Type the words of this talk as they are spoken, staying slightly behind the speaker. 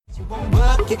won't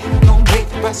work it, don't break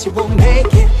the rest, you won't make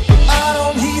it. I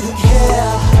don't even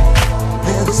care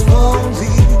where this road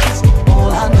leads. All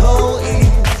I know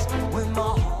is when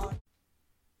my heart.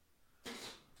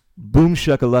 Boom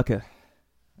shakalaka.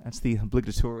 That's the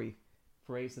obligatory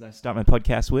phrase that I start my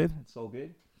podcast with. It's all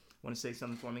good. Want to say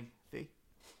something for me, Thee?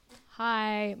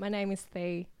 Hi, my name is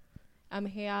Thee. I'm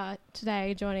here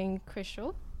today joining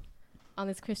Crystal on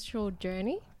this Crystal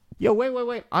journey. Yo,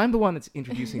 wait. I'm the one that's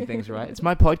introducing things, right? It's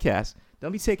my podcast.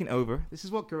 Don't be taken over. This is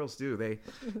what girls do.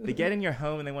 They get in your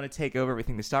home and they want to take over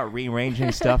everything. They start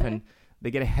rearranging stuff and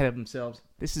they get ahead of themselves.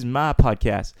 This is my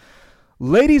podcast.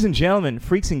 Ladies and gentlemen,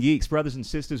 freaks and geeks, brothers and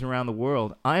sisters around the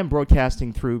world, I am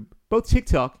broadcasting through both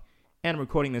TikTok and I'm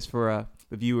recording this for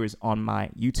the viewers on my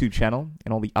YouTube channel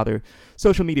and all the other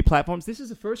social media platforms. This is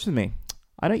the first for me.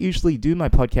 I don't usually do my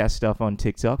podcast stuff on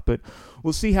TikTok, but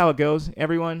we'll see how it goes.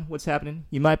 Everyone, what's happening?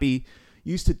 You might be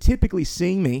used to typically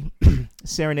seeing me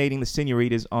serenading the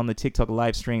senoritas on the TikTok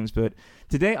live streams, but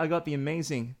today I got the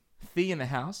amazing Thea in the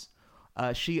house.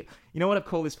 You know what I've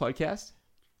called this podcast?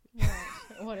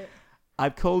 What?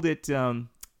 I've called it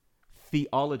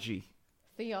Theology.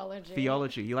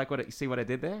 Theology. You see what I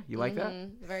did there? You like that?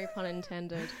 Very pun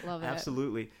intended. Love it.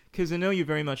 Absolutely. Because I know you're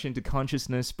very much into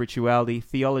consciousness, spirituality.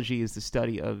 Theology is the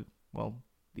study of, well,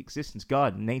 the existence,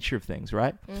 God, nature of things,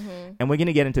 right? Mm-hmm. And we're going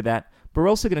to get into that. But we're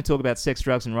also going to talk about sex,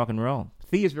 drugs, and rock and roll.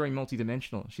 Thea is very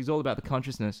multidimensional. She's all about the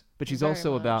consciousness, but she's Very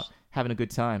also much. about having a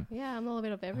good time. Yeah, I'm a little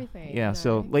bit of everything. Yeah, you know?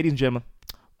 so ladies and gentlemen,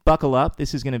 buckle up.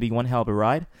 This is going to be one hell of a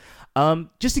ride.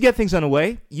 Just to get things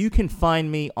underway, you can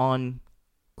find me on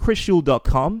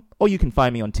Chrishul.com, or you can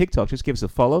find me on TikTok. Just give us a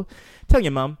follow. Tell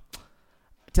your mom,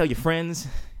 tell your friends,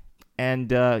 and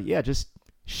just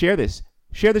share this.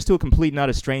 Share this to a complete and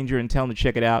utter stranger and tell them to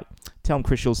check it out. Tell them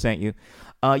Chrishul sent you.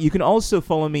 You can also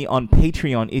follow me on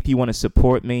Patreon if you want to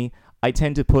support me. I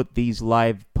tend to put these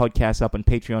live podcasts up on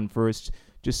Patreon first,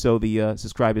 just so the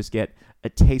subscribers get a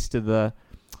taste of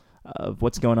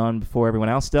what's going on before everyone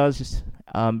else does.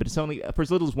 But it's only for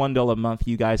as little as $1 a month.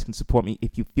 You guys can support me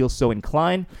if you feel so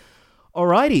Inclined.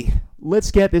 Alrighty,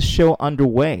 let's get this show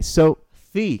underway. So,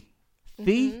 Thee,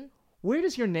 where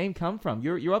does your name come from?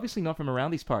 You're obviously not from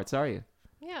around these parts, are you?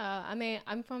 Yeah, I mean,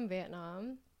 I'm from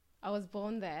Vietnam. I was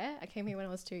born there. I came here when I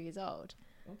was 2 years old.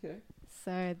 Okay.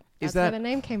 So that's where the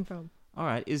name came from. All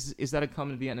right. Is that a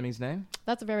common Vietnamese name?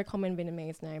 That's a very common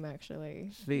Vietnamese name,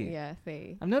 actually. Thee. Yeah,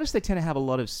 Thee. I've noticed they tend to have a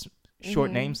lot of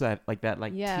short names like that,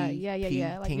 like yeah, T, yeah. P,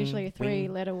 Like ting, usually a wing.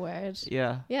 three-letter word.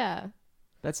 Yeah. Yeah.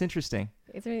 That's interesting.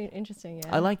 It's really interesting,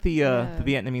 yeah. I like the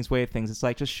Vietnamese way of things. It's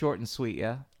like just short and sweet,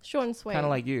 yeah? Short and sweet. Kind of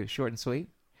like you, short and sweet.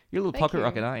 You're a little Thank pocket you.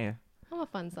 rocket, aren't you? I'm a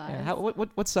fun size. Yeah.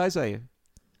 What size are you?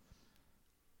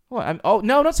 No, I'm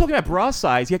not talking about bra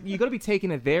size. You got to be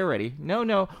taking it there already.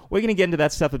 No, we're gonna get into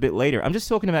that stuff a bit later. I'm just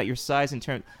talking about your size in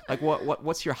terms, like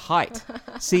what's your height?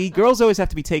 See, girls always have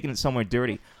to be taking it somewhere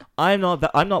dirty. I'm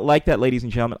not like that, ladies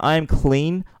and gentlemen. I am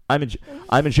clean. I'm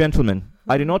a gentleman.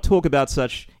 I do not talk about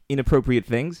such inappropriate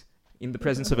things in the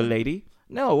presence of a lady.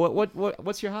 No,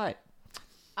 what's your height?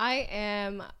 I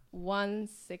am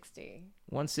 160.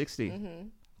 160. Mm-hmm.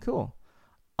 Cool.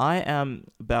 I am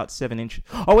about 7 inches.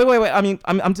 Oh wait. I mean,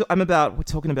 I'm about. We're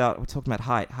talking about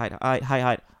height.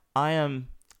 I am.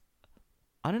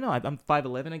 I don't know. I'm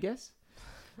 5'11", I guess.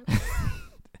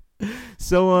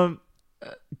 So,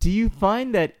 do you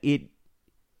find that it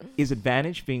is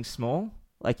advantage being small?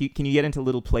 Like, can you get into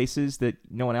little places that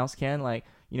no one else can? Like,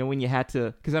 when you had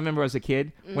to. Because I remember as a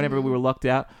kid, whenever we were locked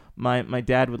out, my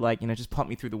dad would just pump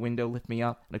me through the window, lift me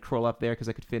up, and I'd crawl up there because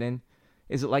I could fit in.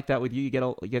 Is it like that with you?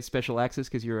 You get special access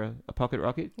because you're a pocket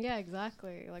rocket? Yeah,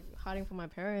 exactly. Like hiding from my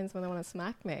parents when they want to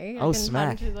smack me. Oh, I can smack.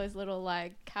 hide into those little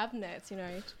cabinets,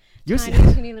 You're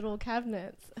teeny little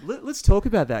cabinets. Let's talk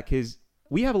about that because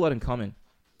we have a lot in common.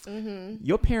 Mm-hmm.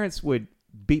 Your parents would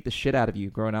beat the shit out of you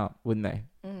growing up, wouldn't they?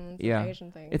 It's yeah, an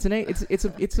Asian thing. It's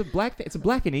a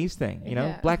black and East thing.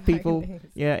 Yeah, black people. Black and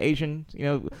East. Yeah, Asian.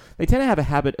 They tend to have a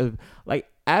habit of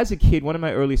as a kid. One of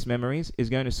my earliest memories is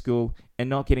going to school and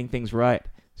not getting things right.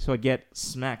 So I get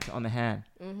smacked on the hand.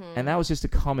 Mm-hmm. And that was just a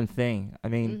common thing. I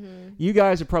mean, you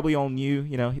guys are probably all new,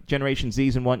 Generation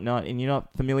Zs and whatnot, and you're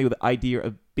not familiar with the idea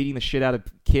of beating the shit out of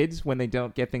kids when they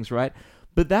don't get things right.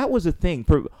 But that was a thing.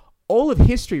 For all of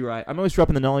history, right? I'm always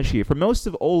dropping the knowledge here. For most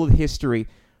of all of history,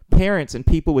 parents and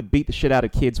people would beat the shit out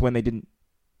of kids when they didn't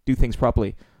do things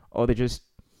properly. Or they just,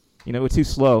 were too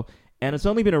slow. And it's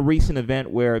only been a recent event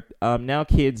where now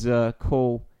kids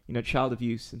call... child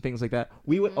abuse and things like that.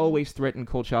 We would always threaten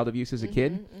call child abuse as a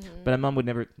kid, but our mum would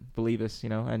never believe us,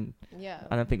 and yeah.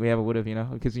 I don't think we ever would have,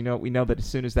 because we know that as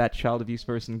soon as that child abuse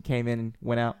person came in and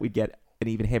went out, we'd get an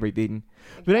even heavier beating.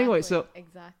 But anyway, so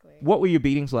exactly. what were your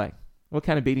beatings like? What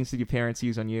kind of beatings did your parents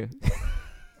use on you?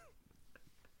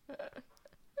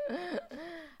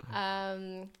 I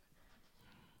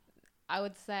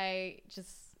would say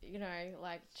just,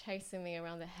 like chasing me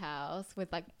around the house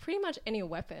with like pretty much any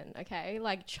weapon, okay?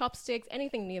 Like chopsticks,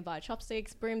 anything nearby.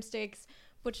 Chopsticks, broomsticks,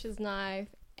 butcher's knife.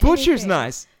 Butcher's anything.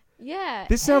 knife? Yeah.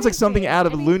 This sounds like something out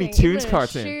of a Looney anything. Tunes Even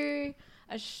cartoon.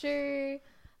 A shoe,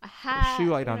 a hat. A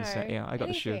shoe, I'd understand. Yeah, I got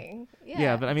the shoe. anything.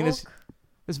 Yeah, but I mean, there's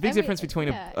a big difference between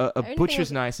a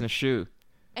butcher's knife and a shoe.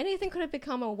 Anything could have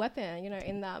become a weapon,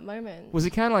 in that moment. Was it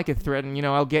kind of like a threat and,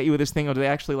 I'll get you with this thing, or do they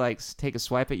actually like take a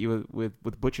swipe at you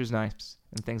with butcher's knives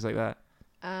and things like that?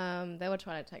 They were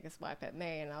trying to take a swipe at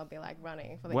me, and I'll be like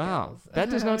running for the Wow, girls. that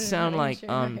does not sound like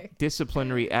Running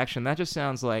disciplinary action. That just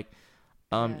sounds like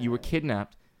you were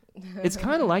kidnapped. It's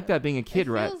kind of like that being a kid,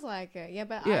 it right? Feels like it, yeah.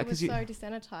 But Yeah, I was 'cause you- so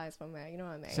desensitized from it. You know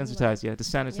what I mean? Sensitized, yeah,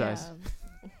 desanitized.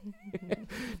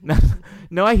 Yeah.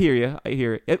 No, I hear you. I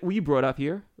hear it. Were you brought up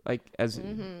here, like as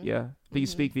yeah? Do you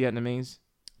speak Vietnamese?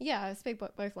 Yeah, I speak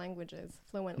both languages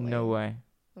fluently. No way.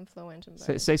 I'm fluent in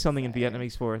both. Say something in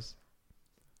Vietnamese for us.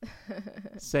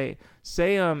 Say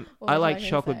I like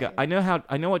chocolate. I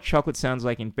know what chocolate sounds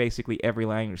like in basically every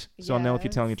language, so I'll know if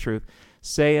you're telling the truth.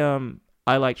 Say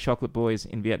I like chocolate boys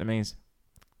in Vietnamese.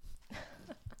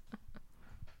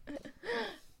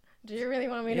 Do you really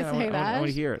want me to Yeah, say that? I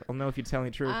want to hear it. I'll know if you're telling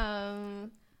the truth.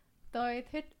 Tôi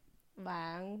thích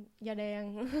bạn da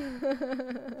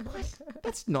đen. What?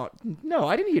 That's not. No,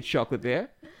 I didn't hear chocolate there.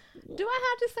 Do I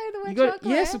have to say the word You got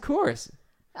chocolate? yes, of course.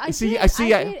 I see- did, I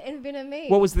see- I did in Vietnamese.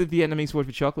 What was the Vietnamese word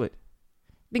for chocolate?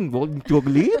 Ding dong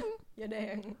chocolate. Da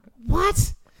đen.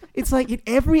 What? It's like in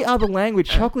every other language,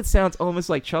 chocolate sounds almost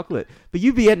like chocolate. But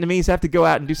you Vietnamese have to go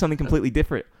out and do something completely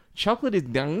different. Chocolate is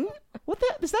dung? What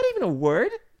the? Is that even a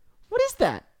word? What is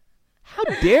that? How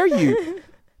dare you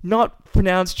not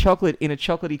pronounce chocolate in a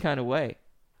chocolatey kind of way?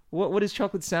 What does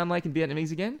chocolate sound like in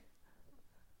Vietnamese again?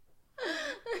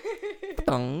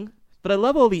 Dung. But I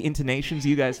love all the intonations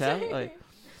you guys have. Like,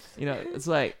 it's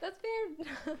like That's weird.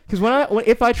 because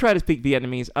if I try to speak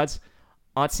Vietnamese,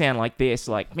 I'd sound like this,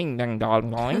 like Ming Dang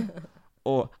Dong Dong,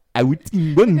 or I would. Because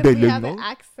we have an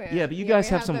accent. Yeah, but you guys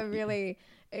have some. The really,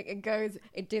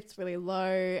 it dips really low,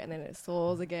 and then it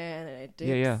soars again, and it dips.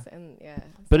 Yeah. And yeah.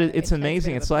 But so it's it takes a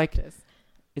amazing. bit of It's a like practice.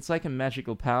 it's like a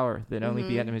magical power that only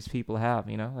Vietnamese people have.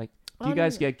 Like, do you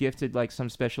guys get gifted like some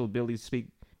special ability to speak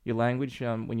your language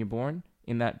when you're born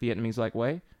in that Vietnamese like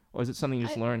way, or is it something you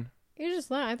just learn? You just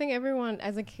learn. I think everyone,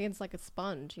 as a kid's like a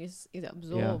sponge. You just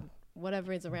absorb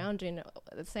whatever is around you. And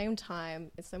at the same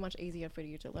time, it's so much easier for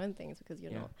you to learn things because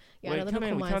you're not. You're Wait, analytical come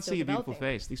in. We mind can't still see your beautiful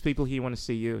developing. face. These people here want to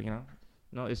see you.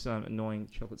 Not this annoying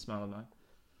chocolate smile of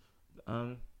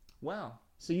mine. Wow.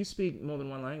 So you speak more than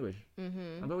one language.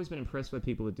 Mm-hmm. I've always been impressed by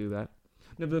people that do that.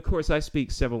 No, but of course I speak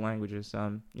several languages.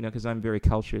 Because I'm very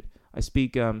cultured. I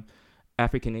speak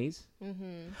Afrikanese.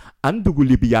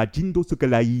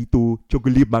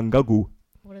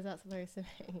 What is that supposed to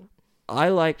mean? I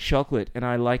like chocolate, and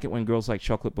I like it when girls like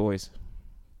chocolate boys.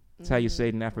 That's how you say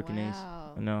it in Afrikanese.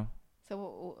 Wow. I know. So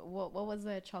what was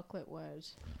the chocolate word?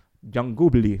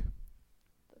 Jangubli.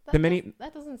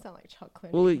 That doesn't sound like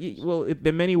chocolate.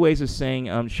 There are many ways of saying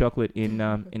chocolate in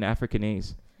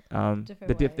Afrikanese.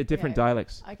 The different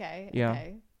dialects. Okay. Yeah.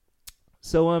 Okay.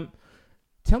 So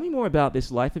tell me more about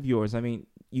this life of yours. I mean,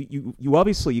 you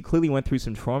obviously you clearly went through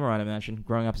some trauma, I'd imagine,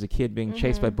 growing up as a kid, being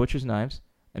chased by butcher's knives.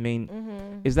 I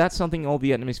mean, is that something all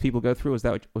Vietnamese people go through?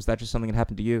 Or was that just something that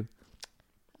happened to you?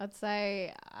 I'd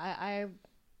say I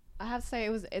have to say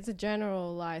it's a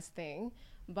generalized thing,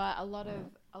 but a lot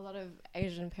of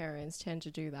Asian parents tend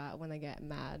to do that when they get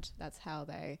mad. That's how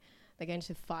they get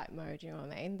into fight mode. You know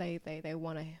what I mean? They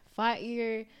want to fight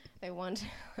you. They want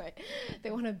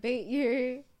to beat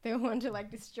you. They want to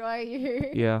destroy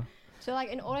you. Yeah. So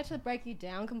in order to break you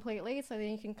down completely, so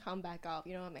then you can come back up.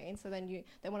 You know what I mean? So then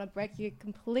they want to break you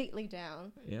completely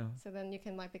down. Yeah. So then you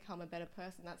can become a better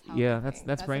person. That's how. Yeah,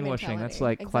 that's brainwashing. That's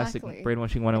like classic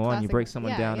brainwashing 101. Classic, you break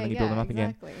someone down and then you build them up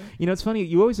exactly. again. It's funny.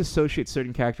 You always associate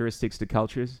certain characteristics to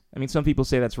cultures. I mean, some people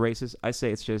say that's racist. I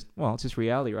say it's just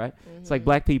reality, right? It's like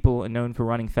black people are known for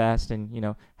running fast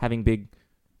and having big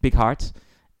hearts,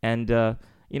 and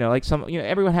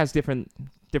everyone has different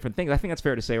things. I think that's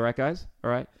fair to say, right, guys? All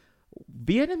right.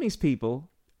 Vietnamese people,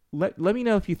 let me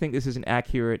know if you think this is an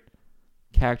accurate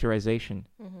characterization.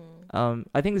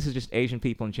 I think this is just Asian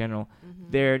people in general.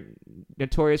 They're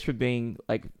notorious for being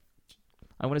I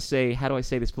want to say, how do I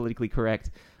say this politically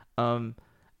correct?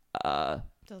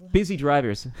 Busy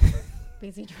drivers.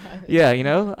 Busy drivers.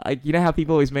 Yeah, how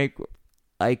people always make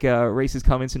racist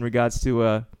comments in regards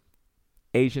to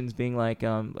Asians being like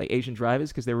Asian drivers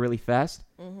because they're really fast.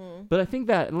 Mm-hmm. But I think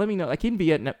that, let me know, like in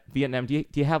Vietnam, do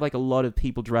you have like a lot of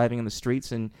people driving in the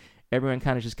streets and everyone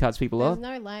kind of just cuts people There's off?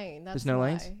 no lane. That's There's no why.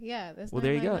 lanes? Yeah, there's Well, no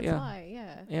there lane. you go, That's yeah. why.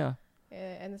 Yeah. Yeah. Yeah,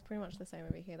 and it's pretty much the same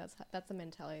over here. That's the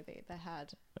mentality they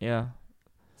had. Yeah.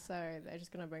 So they're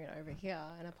just gonna bring it over here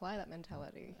and apply that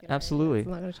mentality. Absolutely. It's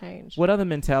not gonna change. What other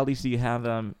mentalities do you have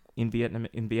in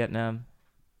Vietnam?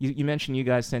 You mentioned you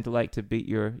guys tend to like to beat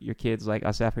your kids like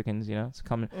us Africans, you know, it's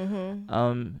common.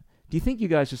 Mm-hmm. Do you think you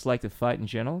guys just like to fight in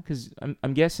general? Because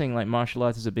I'm guessing like martial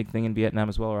arts is a big thing in Vietnam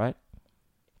as well, right?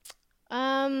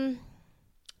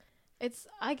 It's,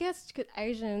 I guess,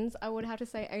 Asians, I would have to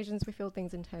say Asians, we feel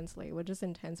things intensely. We're just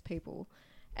intense people.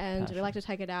 And we like to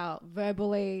take it out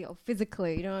verbally or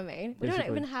physically, you know what I mean? We don't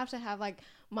even have to have like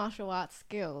martial arts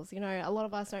skills. You know, a lot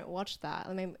of us don't watch that.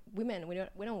 I mean, women, we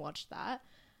don't watch that.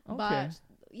 Okay. But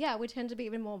yeah, we tend to be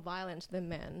even more violent than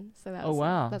men. So that's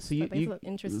That's, so that's an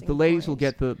interesting the ladies will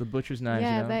point. get the butcher's knives,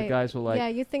 Yeah, you know? The guys will like yeah,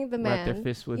 you think the wrap their man,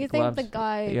 fists with you gloves. think the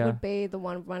guy Yeah. would be the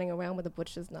one running around with a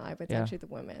butcher's knife. It's Yeah. actually the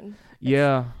women.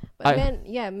 Yeah. But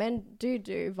men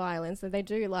do violence. And they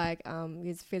do like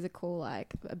use physical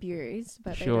like abuse.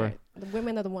 But Sure. they don't. The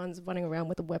women are the ones running around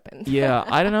with the weapons. Yeah,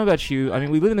 I don't know about you. I mean,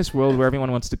 we live in this world where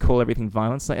everyone wants to call everything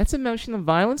violence. Like, it's emotional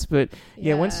violence, but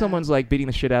yeah, when someone's like beating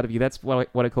the shit out of you, that's what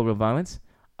I call real violence.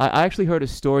 I actually heard a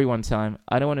story one time.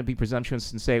 I don't want to be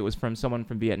presumptuous and say it was from someone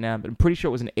from Vietnam, but I'm pretty sure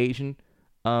it was an Asian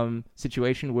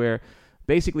situation where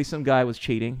basically some guy was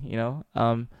cheating, you know,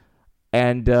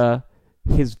 and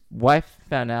his wife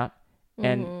found out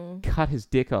and cut his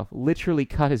dick off, literally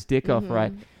cut his dick off,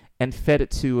 right? And fed it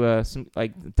to some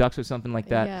like ducks or something like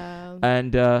that. Yeah.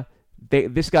 And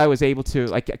this guy was able to,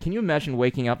 like, can you imagine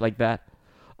waking up like that?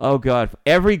 Oh God,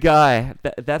 every guy,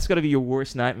 that's got to be your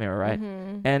worst nightmare, right?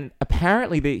 Mm-hmm. And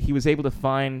apparently he was able to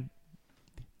find,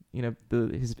 you know,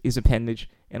 his appendage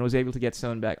and was able to get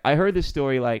sewn back. I heard this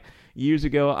story like years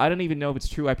ago. I don't even know if it's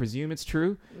true. I presume it's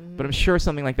true, but I'm sure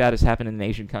something like that has happened in an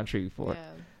Asian country before.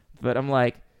 Yeah. But I'm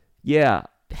like, yeah,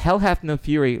 hell hath no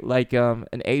fury like an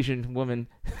Asian woman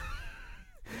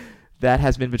that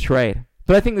has been betrayed.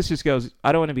 But I think this just goes,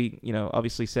 I don't want to be, you know,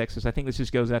 obviously sexist. I think this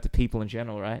just goes out to people in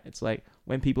general, right? It's like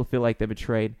when people feel like they're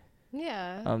betrayed,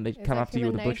 Yeah. they It's come like up to you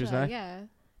with a human butcher's nature, knife. Yeah.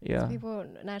 Yeah. People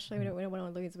naturally we don't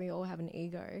want to lose. We all have an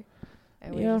ego,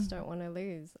 and we Yeah. just don't want to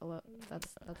lose a lot. That's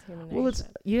human nature. Well, it's,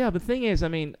 yeah, the thing is, I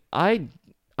mean, I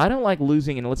don't like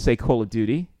losing in, let's say, Call of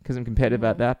Duty because I'm competitive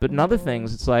about that. But in other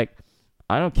things, it's like,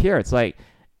 I don't care. It's like,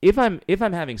 if I'm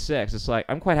having sex, it's like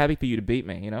I'm quite happy for you to beat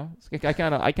me. You know, it's like I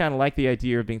kind of like the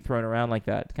idea of being thrown around like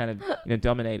that, kind of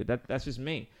dominated. That's just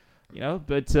me, you know.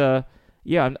 But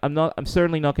yeah, I'm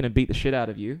certainly not going to beat the shit out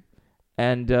of you.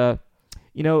 And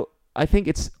you know, I think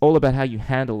it's all about how you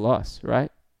handle loss,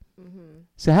 right? Mm-hmm.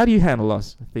 So how do you handle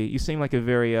loss? You seem like a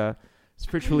very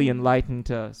spiritually enlightened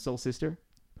soul sister.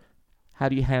 How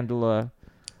do you handle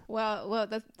Well,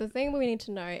 the thing we need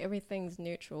to know, everything's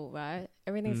neutral, right?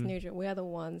 Everything's neutral. We are the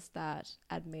ones that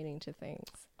add meaning to things.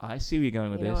 I see where you're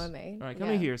going with You this. know what I mean? All right, come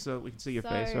in here so we can see your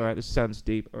face. All right, this sounds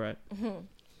deep. All right.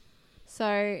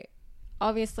 So,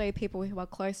 obviously, people who are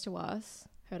close to us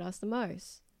hurt us the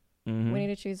most. Mm-hmm. We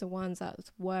need to choose the ones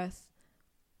that's worth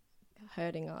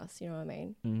hurting us. You know what I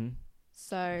mean? Mm-hmm.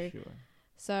 So, Sure.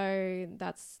 so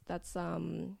that's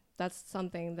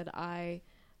something that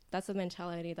that's a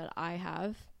mentality that I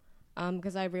have,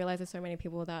 because I realize there's so many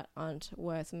people that aren't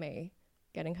worth me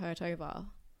getting hurt over,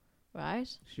 right?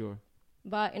 Sure.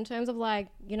 But in terms of like,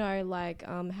 you know, like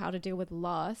how to deal with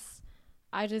loss,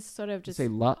 I just sort of just say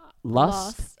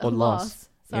lust or loss.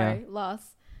 Sorry, Yeah. loss.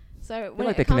 So when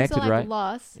like it they're comes to connected, like right?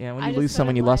 loss, Yeah, when I you just lose sort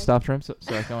someone, of you like, lust after him. So,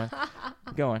 sorry, go on.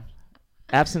 Go on.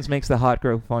 Absence makes the heart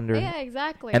grow fonder. Yeah,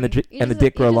 exactly. And the You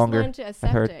dick grow longer. You just learn to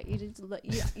accept heard. it. You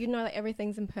just you know that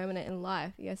everything's impermanent in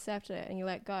life. You accept it and you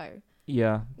let go.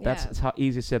 Yeah, that's Yeah. it's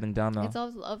easier said than done, though. It's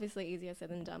obviously easier said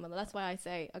than done. But that's why I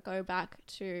say I go back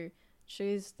to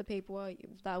choose the people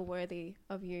that are worthy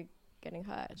of you getting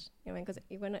hurt. You know, because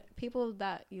when people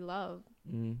that you love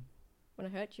want to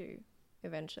hurt you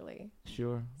eventually.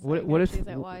 Sure. So What you what gotta if choose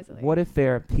that wisely. what if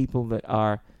there are people that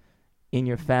are in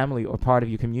your family or part of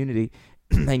your community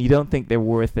and you don't think they're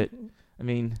worth it? I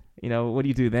mean, you know, what do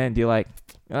you do then? Do you like,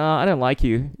 I don't like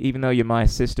you, even though you're my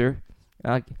sister?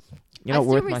 You're not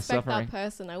worth my suffering. I still respect that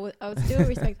person. I would still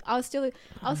respect.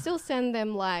 I'll still send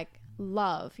them like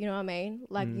love. You know what I mean?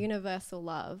 Like universal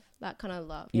love, that kind of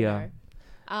love. You Yeah.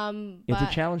 know? It's a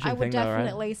But challenging I would thing, though, right?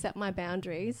 definitely set my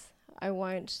boundaries. I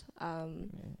won't. Yeah.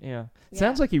 Yeah.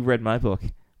 Sounds like you read my book.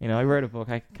 You know, I wrote a book.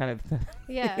 I kind of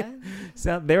Yeah.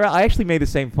 I actually made the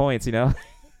same points, you know.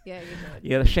 Yeah, you should.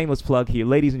 Yeah, the shameless plug here.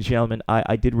 Ladies and gentlemen,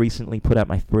 I did recently put out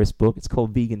my first book. It's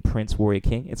called Vegan Prince Warrior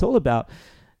King. It's all about,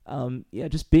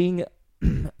 just being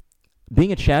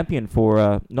being a champion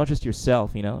for not just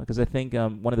yourself, because I think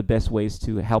one of the best ways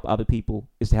to help other people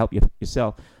is to help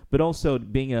yourself, but also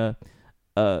being a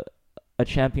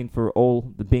champion for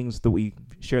all the beings that we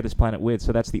share this planet with.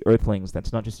 So that's the Earthlings.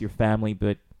 That's not just your family,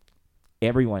 but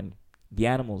everyone, the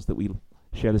animals that we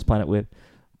share this planet with.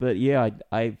 But yeah,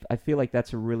 I feel like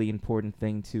that's a really important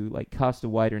thing to like cast a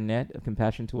wider net of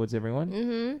compassion towards everyone.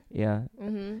 Mm-hmm. Yeah.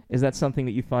 Mm-hmm. Is that something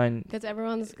that you find? Because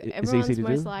everyone's easy to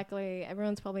most do? likely,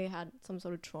 everyone's probably had some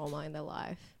sort of trauma in their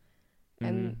life,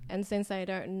 Mhm. and since they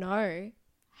don't know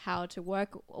how to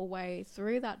work a way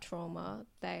through that trauma,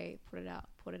 they put it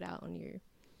out on you.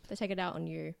 They take it out on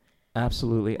you.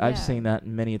 Absolutely. I've Yeah. seen that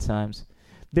many a times.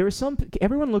 There are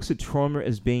everyone looks at trauma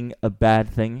as being a bad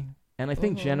thing, and I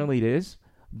think Mhm. generally it is,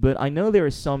 but I know there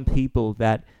are some people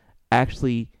that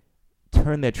actually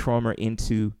turn their trauma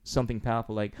into something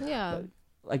powerful, Yeah.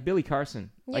 like Billy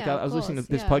Carson. Like Yeah, I was of listening to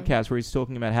course, this yeah. podcast where he's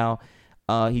talking about how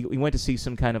he went to see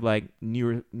some kind of like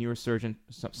neurosurgeon,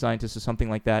 scientist or something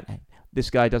like that. This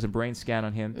guy does a brain scan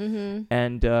on him, Mm-hmm.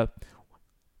 and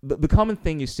the common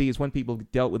thing you see is when people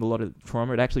dealt with a lot of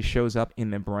trauma, it actually shows up in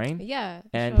their brain. Yeah.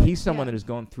 And sure, he's someone yeah. that has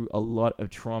gone through a lot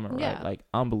of trauma, right? Yeah. Like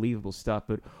unbelievable stuff.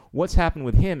 But what's happened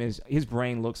with him is his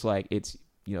brain looks like it's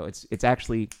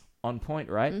actually on point,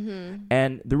 right? Mm-hmm.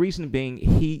 And the reason being,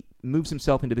 he moves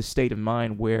himself into this state of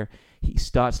mind where he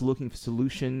starts looking for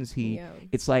solutions. Yeah.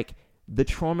 It's like the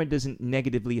trauma doesn't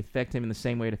negatively affect him in the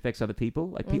same way it affects other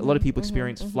people. Like a lot of people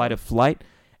experience flight or flight,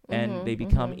 and they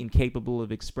become incapable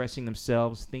of expressing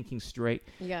themselves, thinking straight.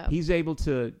 Yeah. He's able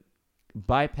to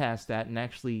bypass that and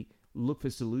actually look for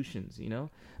solutions.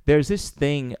 There's this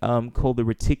thing called the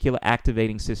reticular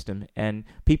activating system, and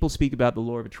people speak about the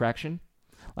law of attraction.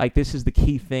 Like, this is the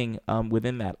key thing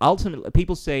within that. Ultimately,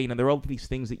 people say, there are all these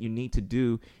things that you need to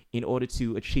do in order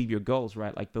to achieve your goals,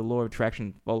 right? Like the law of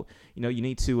attraction. Well, you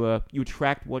need to you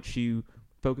attract what you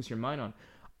focus your mind on.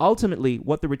 Ultimately,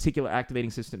 what the reticular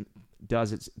activating system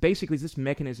does, it's basically this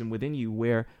mechanism within you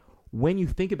where when you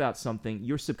think about something,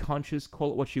 your subconscious, call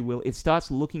it what you will, it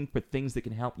starts looking for things that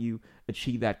can help you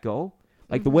achieve that goal.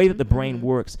 Like the way that the brain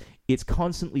works, it's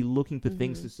constantly looking for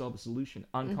things to solve a solution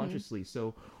unconsciously.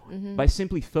 So by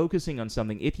simply focusing on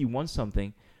something, if you want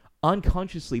something,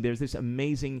 unconsciously there's this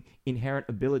amazing inherent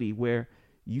ability where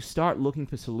you start looking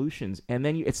for solutions, and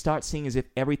then it starts seeing as if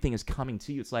everything is coming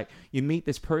to you. It's like you meet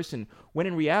this person, when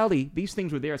in reality, these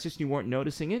things were there. It's just you weren't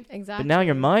noticing it. Exactly. But now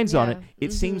your mind's on it. Yeah.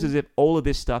 It seems as if all of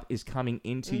this stuff is coming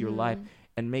into your life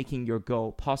and making your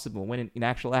goal possible, when in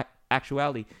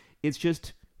actuality, it's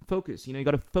just focus. You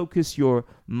got to focus your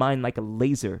mind like a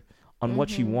laser on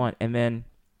what you want, and then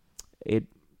it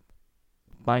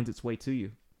finds its way to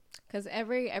you. Because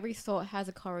every thought has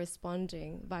a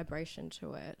corresponding vibration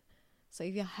to it. So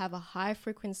if you have a high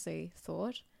frequency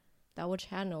thought, that will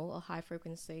channel a high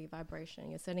frequency vibration.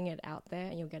 You're sending it out there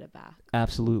and you'll get it back.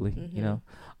 Absolutely.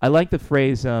 I like the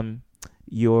phrase,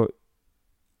 your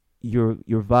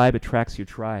vibe attracts your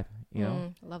tribe,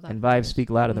 Love that. and vibes speak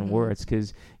louder than words,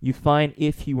 because you find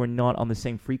if you are not on the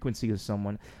same frequency as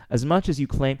someone, as much as you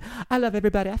claim, I love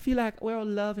everybody, I feel like we're all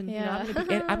love, and I'm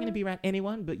going to be around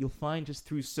anyone, but you'll find just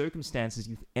through circumstances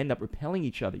you end up repelling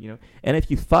each other, and if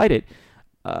you fight it,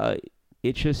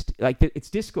 it's just like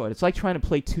it's discord. It's like trying to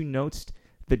play two notes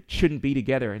that shouldn't be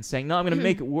together and saying, no, I'm going to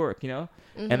make it work, and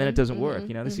then it doesn't work.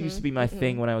 This used to be my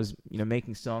thing when I was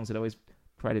making songs. I'd always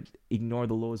try to ignore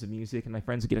the laws of music, and my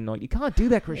friends would get annoyed. You can't do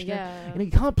that, Krishna. Yeah. You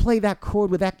can't play that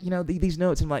chord with that, these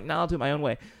notes. I'm like, no, I'll do it my own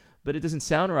way. But it doesn't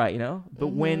sound right, But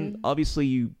when obviously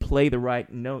you play the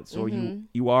right notes, or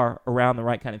you are around the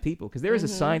right kind of people, because there is a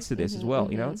science to this as well,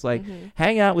 It's like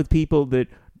hang out with people that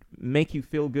make you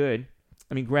feel good.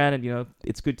 I mean, granted,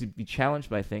 it's good to be challenged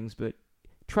by things, but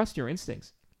trust your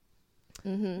instincts.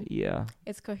 Yeah.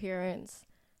 It's coherence.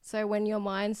 So when your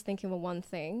mind's thinking of one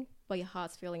thing, but your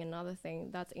heart's feeling another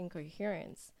thing, that's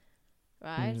incoherence,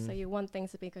 right? So you want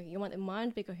things to be you want the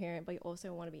mind to be coherent, but you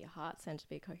also want to be your heart center to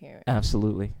be coherent.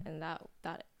 Absolutely. And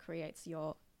that creates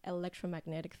your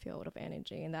electromagnetic field of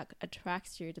energy, and that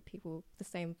attracts you to people the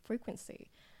same frequency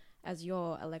as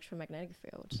your electromagnetic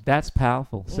field. That's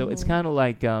powerful. So it's kind of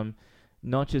like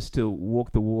not just to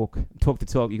walk the walk, talk the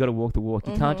talk. You got to walk the walk.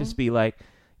 You can't just be like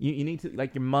you need to,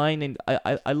 like, your mind. And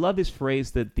I love this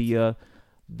phrase that the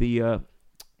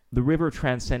river of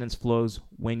transcendence flows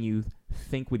when you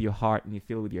think with your heart and you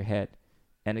feel with your head,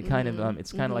 and it kind of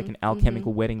it's kind of like an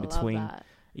alchemical wedding I love between. that.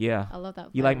 Yeah, I love that.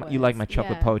 you like my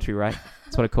chocolate poetry, right?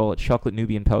 That's what I call it, chocolate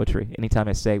Nubian poetry. Anytime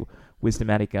I say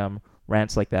wisdomatic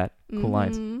rants like that, cool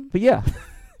lines. But yeah.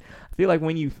 I feel like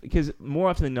because more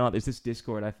often than not, there's this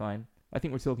discord I find. I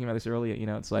think we are talking about this earlier.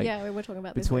 It's like yeah, we were talking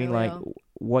about this between like earlier.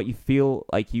 what you feel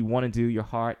like you want to do, your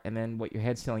heart, and then what your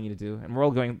head's telling you to do. And we're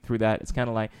all going through that. It's kind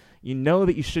of like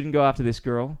that you shouldn't go after this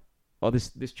girl or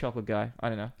this chocolate guy. I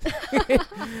don't know.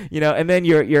 And then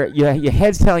your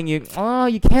head's telling you, oh,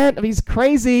 you can't. I mean, he's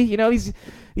crazy.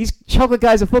 These chocolate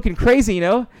guys are fucking crazy.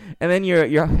 And then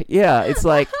it's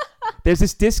like there's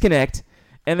this disconnect,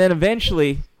 and then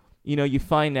eventually, you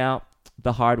find out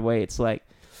the hard way. It's like,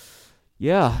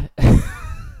 yeah.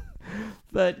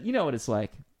 But you know what it's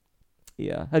like.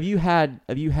 Yeah. Have you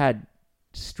had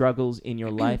struggles in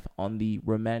your life on the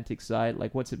romantic side?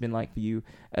 Like, what's it been like for you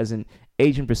as an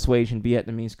Asian persuasion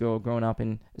Vietnamese girl growing up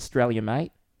in Australia,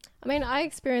 mate? I mean, I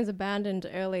experienced abandoned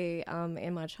early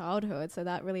in my childhood, so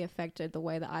that really affected the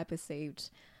way that I perceived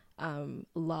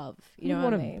love. You know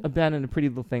what I mean? Abandon a pretty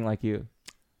little thing like you.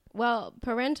 Well,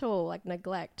 parental like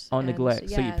neglect. Oh, neglect.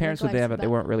 So your parents were there, but they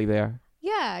weren't really there.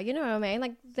 Yeah, you know what I mean?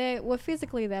 Like, they were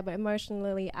physically there, but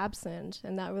emotionally absent,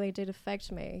 and that really did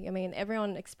affect me. I mean,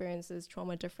 everyone experiences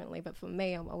trauma differently, but for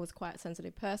me, I was quite a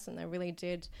sensitive person. I really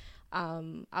did.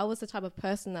 I was the type of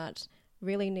person that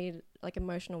really needed, like,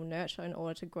 emotional nurture in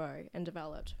order to grow and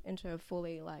develop into a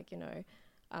fully, like,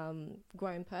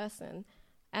 grown person.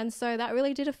 And so that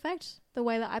really did affect the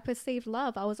way that I perceived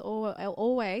love. I was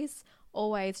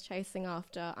always chasing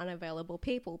after unavailable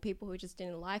people who just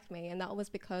didn't like me, and that was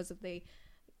because of the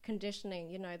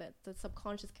conditioning, that the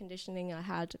subconscious conditioning I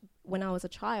had when I was a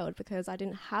child, because I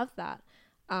didn't have that,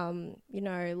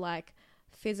 like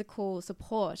physical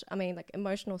support. I mean, like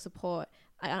emotional support.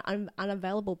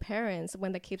 Unavailable parents,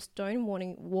 when they keep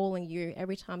stonewalling you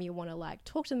every time you want to like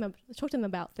talk to them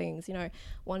about things,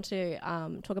 want to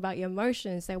talk about your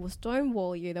emotions, they will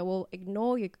stonewall you, they will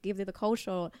ignore you, give you the cold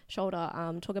shoulder,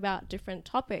 talk about different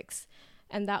topics.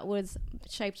 And that was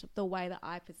shaped the way that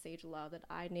I perceived love, that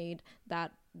I need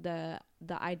that the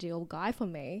ideal guy for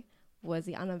me was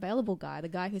the unavailable guy, the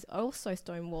guy who's also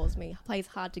stonewalls me, plays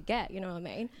hard to get, you know what I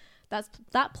mean?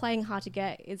 That playing hard to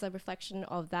get is a reflection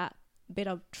of that bit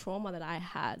of trauma that I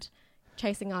had,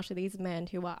 chasing after these men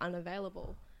who are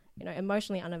unavailable,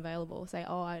 emotionally unavailable, say,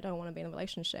 oh, I don't want to be in a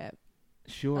relationship,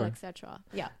 sure, etc.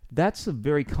 Yeah, that's a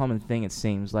very common thing. It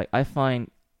seems like I find,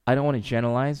 I don't want to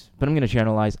generalize, but I'm going to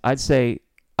generalize. I'd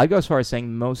go as far as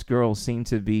saying most girls seem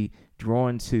to be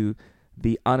drawn to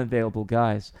the unavailable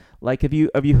guys. Like, have you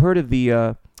heard of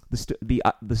the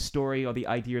story or the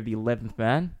idea of the 11th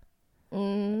man?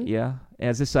 Yeah, it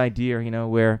has this idea,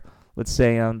 where, let's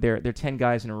say there are 10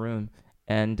 guys in a room,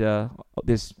 and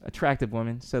this attractive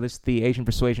woman, so the Asian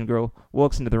persuasion girl,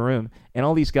 walks into the room, and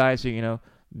all these guys are,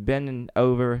 bending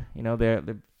over,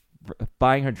 they're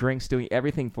buying her drinks, doing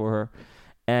everything for her,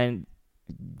 and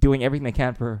doing everything they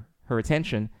can for her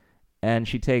attention, and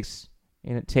she takes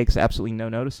absolutely no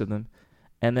notice of them.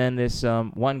 And then this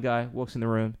one guy walks in the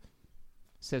room,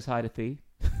 says hi to Thee,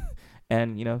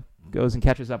 and goes and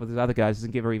catches up with his other guys,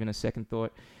 doesn't give her even a second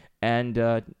thought, and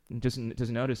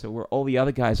doesn't notice her. Where all the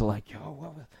other guys are like,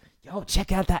 yo,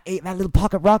 check out that little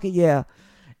pocket rocket, yeah.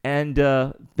 And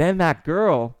then that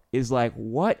girl is like,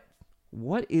 what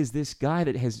is this guy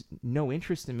that has no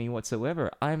interest in me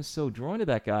whatsoever? I'm so drawn to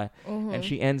that guy. Mm-hmm. And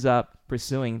she ends up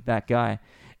pursuing that guy.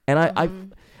 And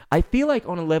I feel like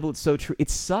on a level it's so true. It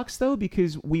sucks though,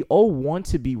 because we all want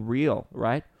to be real,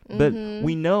 right? But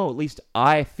we know, at least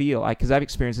I feel, because I've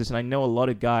experienced this, and I know a lot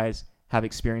of guys have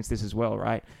experienced this as well,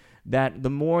 right? That the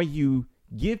more you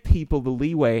give people the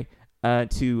leeway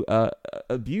to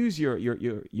abuse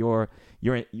your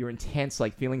intense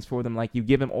like feelings for them, like you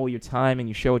give them all your time and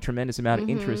you show a tremendous amount of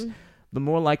interest, the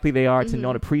more likely they are to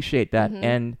not appreciate that.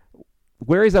 And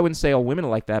whereas I wouldn't say all women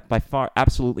are like that, by far,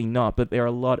 absolutely not, but there are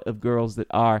a lot of girls that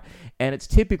are, and it's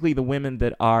typically the women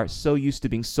that are so used to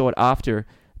being sought after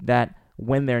that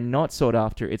when they're not sought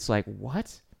after, it's like,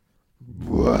 what?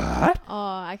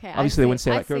 Oh, okay. Obviously, they wouldn't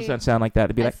say, like, girls don't sound like that.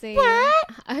 They'd be like, what?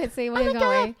 I see where you're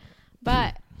going.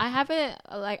 But I haven't,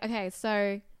 like, okay,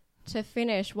 so to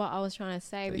finish what I was trying to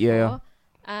say before.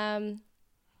 Yeah.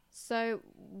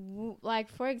 Like,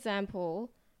 for example,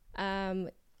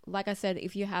 like I said,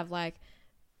 if you have, like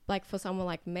for someone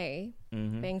like me,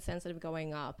 being sensitive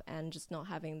growing up and just not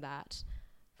having that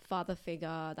father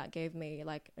figure that gave me,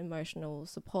 like, emotional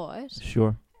support.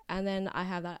 Sure. And then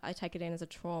I take it in as a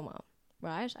trauma,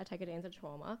 right? I take it in as a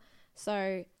trauma.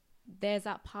 So there's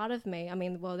that part of me. I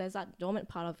mean, well, there's that dormant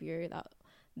part of you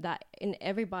that in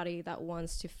everybody that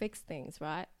wants to fix things,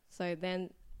 right? So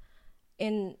then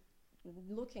in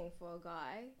looking for a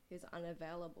guy who's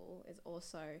unavailable is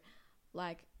also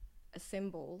like a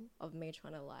symbol of me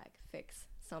trying to like fix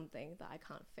something that I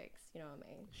can't fix. You know what I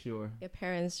mean? Sure. Your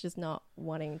parents just not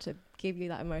wanting to give you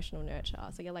that emotional nurture.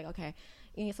 So you're like, okay,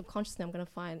 in your subconsciously, I'm going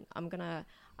to find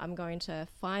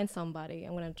somebody.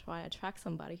 I'm going to try to attract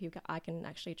somebody who I can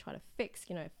actually try to fix,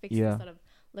 fix this sort of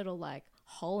little like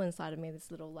hole inside of me,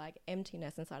 this little like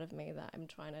emptiness inside of me that I'm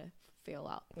trying to fill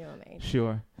out. You know what I mean?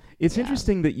 Sure. It's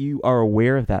interesting that you are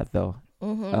aware of that, though.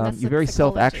 You're very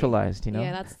self-actualized,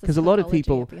 Yeah, that's because a lot of psychology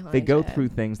people, behind they go it. through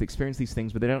things, they experience these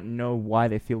things, but they don't know why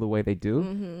they feel the way they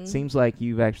do. Seems like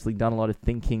you've actually done a lot of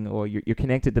thinking, or you're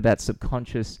connected to that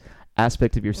subconscious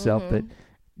aspect of yourself that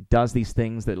does these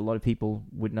things that a lot of people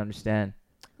wouldn't understand.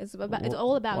 It's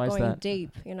all about going deep,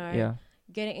 Yeah.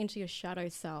 getting into your shadow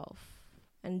self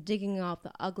and digging up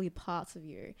the ugly parts of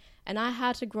you. And I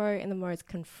had to grow in the most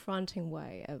confronting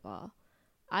way ever.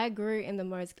 I grew in the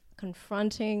most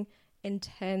confronting,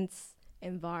 intense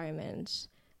environment,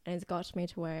 and it's got me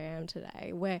to where I am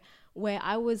today, where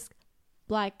I was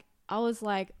like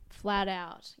flat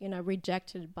out,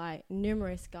 rejected by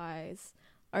numerous guys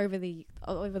over the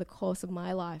course of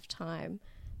my lifetime,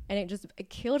 and it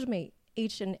killed me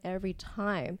each and every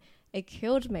time. It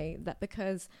killed me that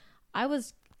because I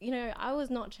was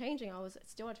not changing. I was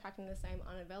still attracting the same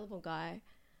unavailable guy,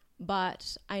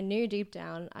 but I knew deep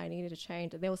down I needed to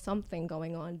change. There was something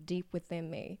going on deep within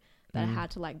me that I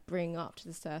had to like bring up to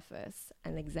the surface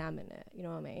and examine it. You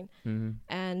know what I mean?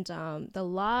 And the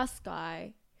last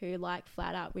guy who like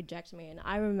flat out rejected me, and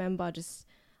I remember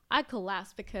I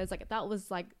collapsed because like that was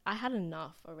like I had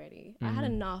enough already. I had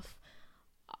enough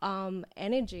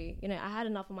energy. I had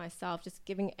enough of myself just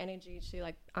giving energy to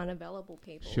like unavailable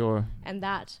people. Sure. And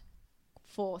that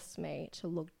forced me to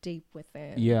look deep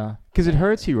within. Yeah, because it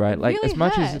hurts you, right? Like really as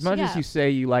much hurts, as you say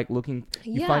you like looking,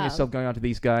 you find yourself going on to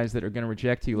these guys that are going to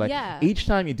reject you. Like each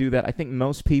time you do that, I think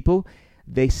most people,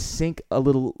 they sink a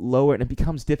little lower, and it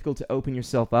becomes difficult to open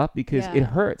yourself up because it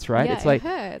hurts, right? Yeah, it's like it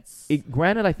hurts.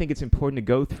 Granted, I think it's important to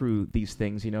go through these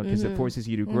things, because it forces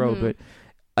you to grow. But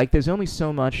like, there's only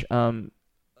so much,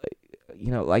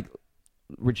 like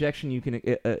rejection you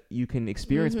can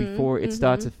experience before it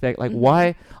starts to affect like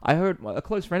why. I heard a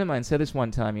close friend of mine said this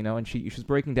one time, and she was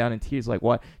breaking down in tears, like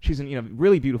why she's a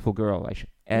really beautiful girl,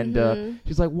 and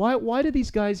she's like, why do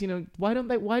these guys, why don't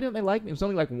they like me? It was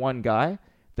only like one guy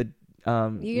that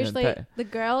usually the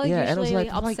girl and I was usually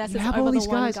like, obsesses you have over all these the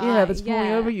one guys guy. that's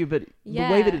falling over you, but the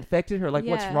way that it affected her, like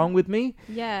what's wrong with me?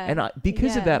 And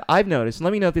because of that, I've noticed, and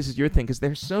let me know if this is your thing, because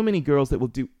there's so many girls that will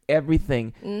do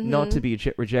everything not to be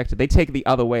rejected. They take it the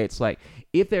other way. It's like,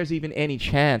 if there's even any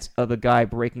chance of a guy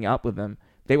breaking up with them,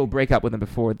 they will break up with them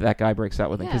before that guy breaks up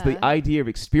with them, because the idea of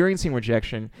experiencing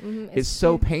rejection is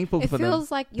so painful for them. It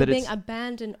feels like you're being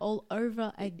abandoned all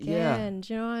over again.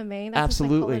 Do you know what I mean? That's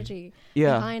absolutely the psychology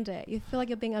behind it. You feel like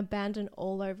you're being abandoned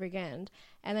all over again.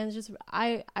 And then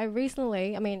I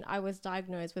recently, I was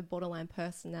diagnosed with borderline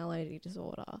personality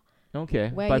disorder.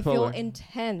 Okay. Where bipolar. you feel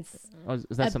intense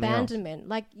is that abandonment.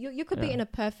 Like you could be in a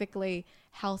perfectly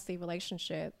healthy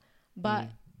relationship, but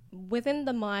within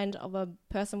the mind of a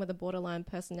person with a borderline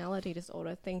personality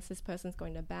disorder thinks this person's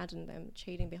going to abandon them,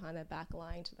 cheating behind their back,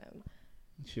 lying to them.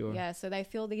 Sure. Yeah, so they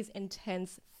feel these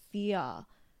intense fear,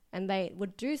 and they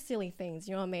would do silly things,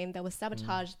 you know what I mean? They would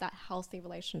sabotage that healthy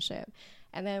relationship.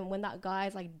 And then when that guy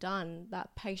is like done,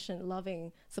 that patient,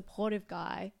 loving, supportive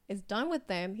guy is done with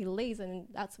them, he leaves, and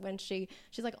that's when she's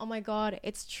like, oh my God,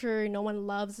 it's true, no one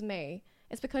loves me.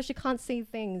 It's because she can't see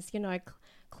things,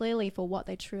 clearly for what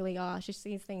they truly are. She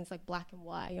sees things like black and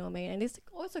white, you know what I mean? And this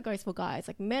also goes for guys.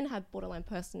 Like, men have borderline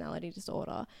personality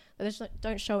disorder. They just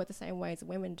don't show it the same way as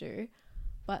women do,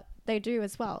 but they do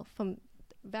as well. From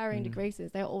varying degrees,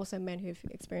 there are also men who've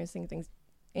experiencing things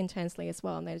intensely as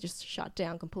well, and they're just shut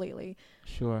down completely.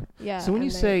 Sure. Yeah. So when you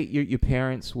say your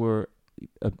parents were,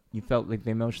 you felt like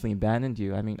they emotionally abandoned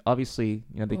you, obviously,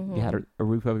 you had a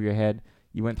roof over your head,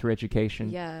 you went through education.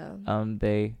 Yeah.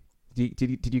 Did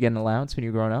you get an allowance when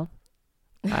you were growing up?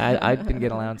 I didn't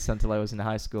get an allowance until I was in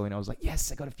high school, and I was like,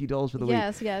 yes, I got a few dollars for the week.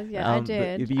 Yes, I did. I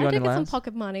did get some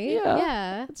pocket money.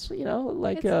 Yeah. It's,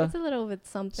 like... It's a little bit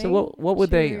something. So what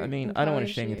would they... I don't want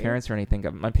to shame your parents or anything.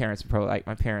 My parents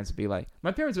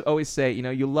would always say,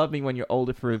 you love me when you're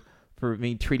older for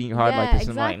me treating you hard like this.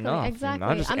 Exactly, I'm like, no, exactly.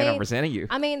 I'm just representing you.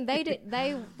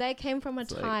 They came from a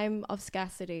time of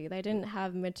scarcity. They didn't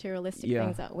have materialistic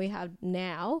things that we have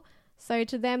now. So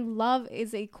to them, love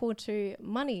is equal to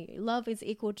money. Love is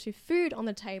equal to food on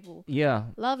the table. Yeah.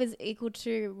 Love is equal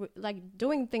to like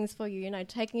doing things for you,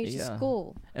 taking you to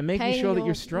school. And making sure that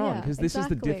you're strong, because this is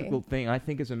the difficult thing. I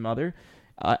think as a mother,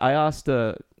 I asked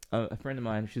a friend of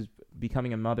mine. She's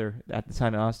becoming a mother at the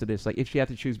time I asked her this. Like, if she had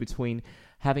to choose between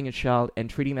having a child and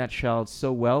treating that child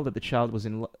so well that the child was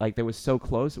they were so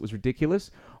close, it was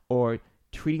ridiculous, or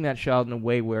treating that child in a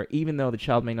way where even though the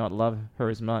child may not love her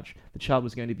as much, the child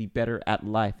was going to be better at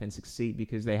life and succeed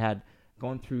because they had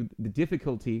gone through the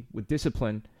difficulty with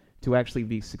discipline to actually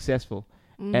be successful.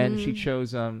 And she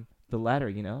chose the latter,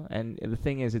 and the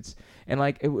thing is, it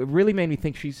really made me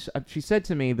think. She said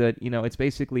to me that, it's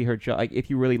basically her job. Like, if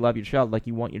you really love your child, like,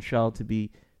 you want your child to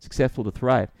be successful, to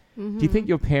thrive. Do you think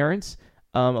your parents,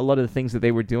 a lot of the things that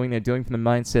they were doing, they're doing from the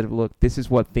mindset of, look, this is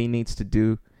what they needs to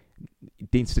deal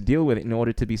with in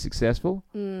order to be successful?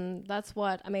 That's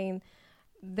what I mean.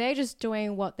 They're just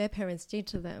doing what their parents did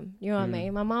to them. You know what I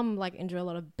mean? My mom endured a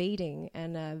lot of beating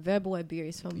and verbal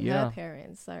abuse from her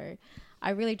parents. So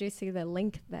I really do see the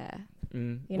link there.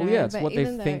 It's what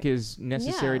they think is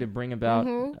necessary to bring about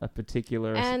a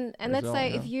particular and let's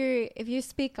say if you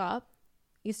speak up,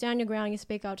 you stand your ground, you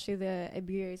speak out to the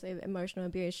abuse, emotional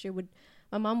abuse.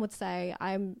 My mom would say,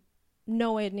 "I'm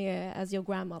nowhere near as your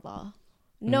grandmother."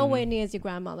 Nowhere near as your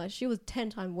grandmother. She was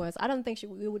 10 times worse. I don't think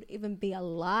we would even be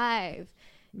alive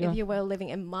if you were living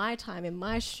in my time, in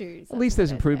my shoes. At least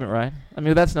there's improvement, right? I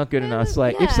mean, that's not good enough. It's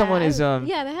like, if someone is there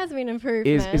has been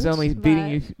improvement. Is only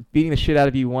beating the shit out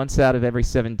of you once out of every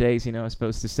 7 days, as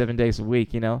opposed to 7 days a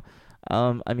week,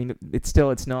 I mean, it's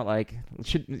not like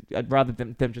I'd rather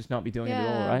them just not be doing it at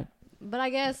all, right? But I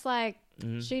guess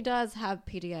she does have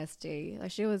PTSD. Like,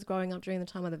 she was growing up during the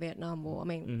time of the Vietnam War. I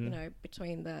mean,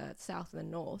 between the South and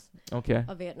the North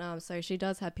of Vietnam. So she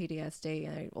does have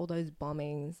PTSD, all those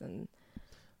bombings and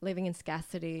living in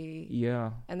scarcity.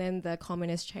 Yeah. And then the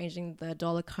communists changing the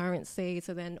dollar currency.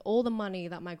 So then all the money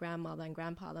that my grandmother and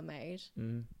grandfather made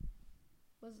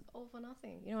was all for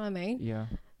nothing. You know what I mean? Yeah.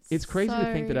 It's crazy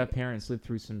to think that our parents lived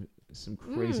through some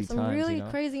crazy times. Some really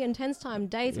crazy intense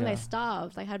days when they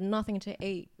starved. They had nothing to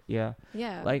eat. Yeah.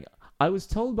 Yeah. Like, I was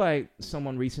told by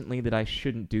someone recently that I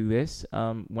shouldn't do this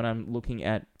when I'm looking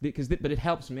at... but it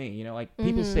helps me,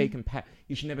 people say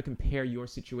you should never compare your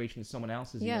situation to someone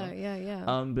else's.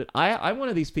 Yeah. But I'm one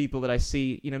of these people that I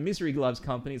see, misery loves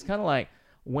company. It's kind of like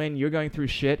when you're going through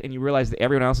shit and you realize that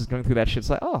everyone else is going through that shit. It's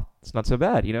like, oh, it's not so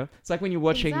bad, It's like when you're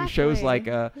watching shows like,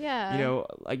 like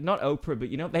not Oprah,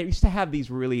 but, they used to have these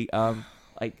really,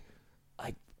 like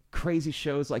crazy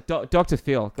shows like Dr.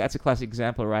 Phil. That's a classic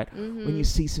example, right? When you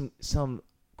see some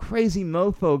crazy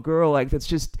mofo girl, like, that's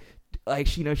just like,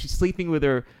 she's sleeping with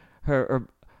her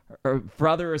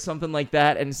brother or something like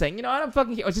that, and saying, I don't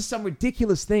fucking care. It's just some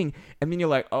ridiculous thing, and then you're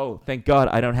like, oh, thank God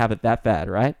I don't have it that bad,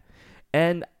 right?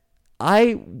 And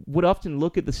I would often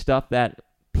look at the stuff that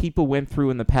people went through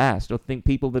in the past, or think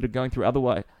people that are going through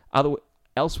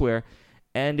elsewhere,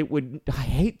 and I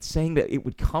hate saying that it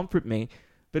would comfort me,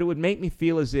 but it would make me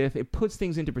feel as if it puts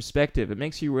things into perspective. It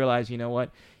makes you realize,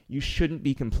 what, you shouldn't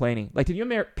be complaining. Like, did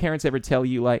your parents ever tell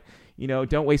you, like,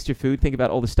 don't waste your food, think about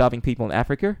all the starving people in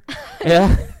Africa?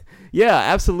 Yeah. Yeah,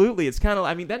 absolutely. It's kind of,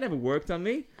 I mean, that never worked on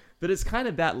me. But it's kind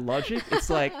of that logic. It's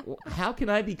like, how can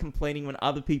I be complaining when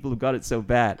other people have got it so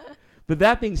bad? But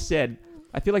that being said,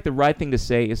 I feel like the right thing to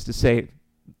say is to say,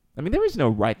 I mean, there is no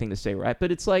right thing to say, right?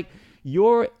 But it's like,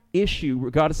 your issue,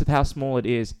 regardless of how small it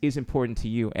is important to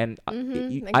you. And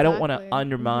I don't want to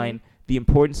undermine the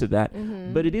importance of that.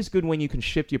 But it is good when you can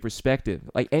shift your perspective.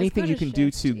 Like, anything you can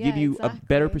do to give you a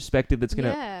better perspective that's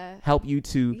going to help you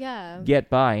to get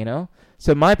by,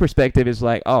 So my perspective is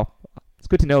like, oh, it's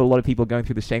good to know a lot of people going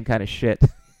through the same kind of shit.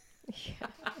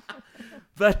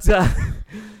 But,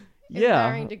 in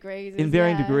varying degrees. In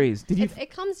varying degrees. It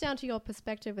comes down to your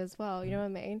perspective as well, you know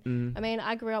what I mean? I mean,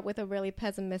 I grew up with a really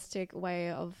pessimistic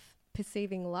way of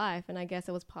perceiving life, and I guess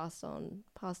it was passed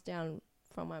down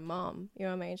from my mom, you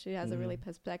know what I mean? She has a really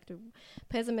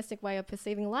pessimistic way of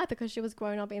perceiving life because she was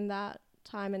growing up in that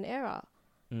time and era,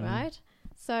 right?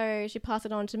 So she passed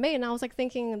it on to me, and I was like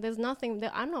thinking, there's nothing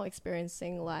that I'm not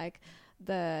experiencing, like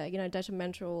the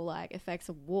detrimental like effects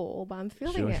of war, but I'm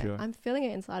feeling it. Sure. I'm feeling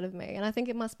it inside of me, and I think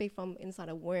it must be from inside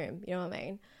a womb. You know what I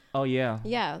mean? Oh yeah.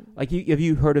 Yeah. Like, have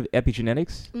you heard of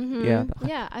epigenetics? Yeah.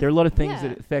 Yeah. There are a lot of things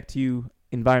that affect you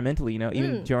environmentally.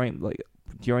 Even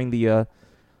during the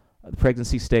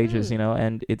pregnancy stages.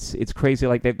 And it's crazy.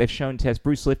 Like, they've shown tests.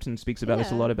 Bruce Lipton speaks about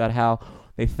this a lot, about how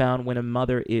they found when a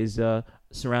mother is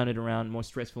surrounded around more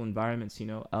stressful environments,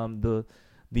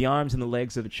 the arms and the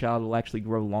legs of a child will actually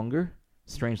grow longer,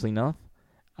 strangely enough.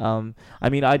 I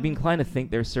mean, I'd be inclined to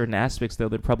think there are certain aspects, though,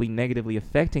 that are probably negatively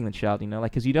affecting the child,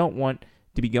 like, because you don't want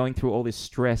to be going through all this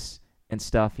stress and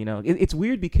stuff, It's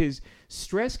weird because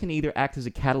stress can either act as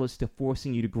a catalyst to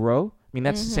forcing you to grow, mean,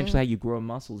 that's essentially how you grow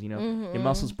muscles, you know. Your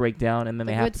muscles break down and then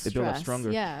they build up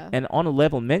stronger. Yeah. And on a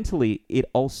level mentally, it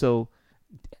also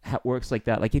works like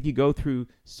that. Like if you go through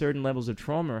certain levels of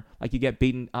trauma, like you get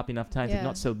beaten up enough times, it's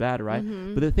not so bad, right?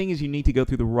 But the thing is, you need to go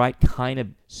through the right kind of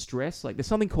stress. Like there's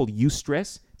something called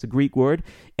eustress. It's a Greek word,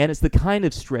 and it's the kind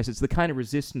of stress, it's the kind of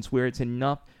resistance where it's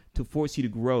enough to force you to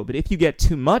grow. But if you get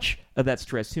too much of that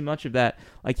stress, too much of that,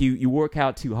 like you work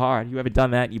out too hard, you ever done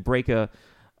that? You break an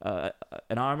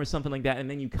arm or something like that, and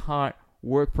then you can't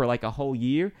work for like a whole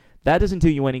year. That doesn't do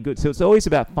you any good. So it's always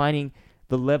about finding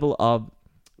the level of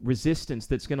resistance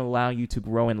that's going to allow you to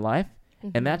grow in life.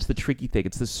 And that's the tricky thing.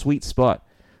 It's the sweet spot.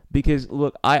 Because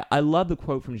look, I love the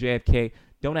quote from JFK,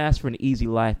 don't ask for an easy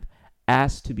life,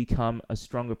 ask to become a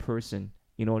stronger person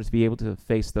in order to be able to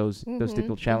face those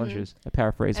difficult challenges. I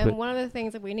paraphrase. And one of the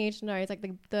things that we need to know is like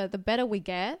the better we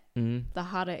get, the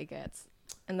harder it gets.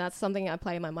 And that's something I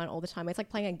play in my mind all the time. It's like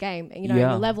playing a game. You know,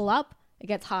 you level up, it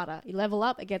gets harder. You level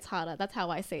up, it gets harder. That's how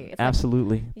I see it. It's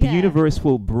absolutely. Like, the universe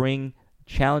will bring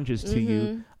challenges to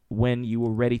you when you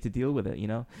were ready to deal with it, you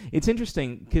know? It's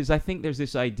interesting because I think there's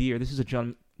this idea, this is a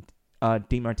John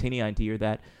DeMartini idea,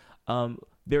 that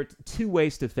there are two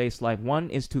ways to face life. One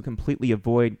is to completely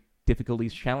avoid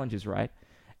difficulties, challenges, right?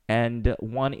 And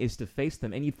one is to face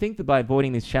them. And you think that by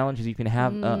avoiding these challenges, you can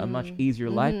have a much easier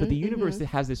life. But the universe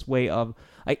has this way of,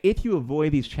 like, if you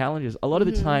avoid these challenges, a lot of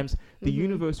the times, the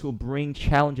universe will bring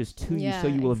challenges to you, so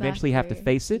you will eventually have to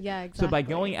face it. Yeah, exactly. So by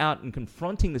going out and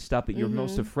confronting the stuff that you're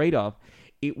most afraid of,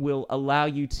 it will allow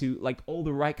you to, like, all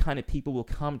the right kind of people will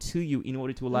come to you in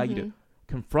order to allow you to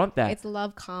confront that. It's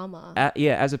love karma.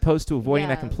 As opposed to avoiding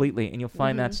that completely. And you'll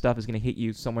find that stuff is going to hit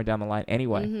you somewhere down the line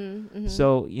anyway.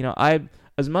 So, you know,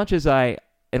 as much as and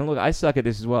look, I suck at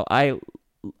this as well.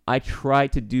 I try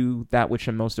to do that which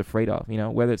I'm most afraid of, you know,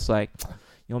 whether it's like,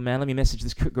 you know, man, let me message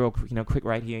this girl, you know, quick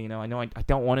right here. You know I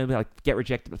don't want to like get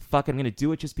rejected, but fuck, I'm going to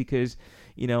do it just because,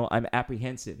 you know, I'm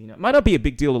apprehensive. You know, it might not be a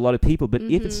big deal to a lot of people, but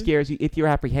if it scares you, if you're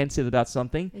apprehensive about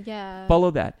something,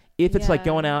 follow that. If it's like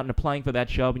going out and applying for that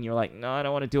job and you're like, no, I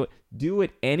don't want to do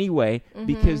it anyway,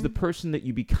 because the person that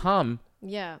you become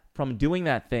from doing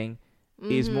that thing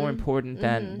is more important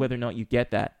than whether or not you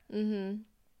get that.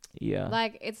 Yeah.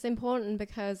 Like, it's important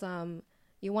because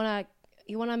you want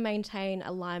to maintain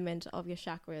alignment of your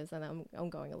chakras, and I'm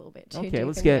going a little bit too deep.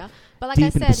 Let's get but like deep I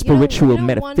said, into spiritual, you don't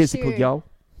metaphysical, yo.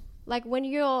 Like when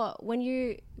you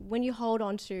hold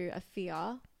on to a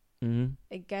fear,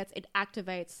 it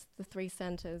activates the 3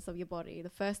 centers of your body, the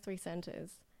first 3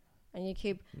 centers, and you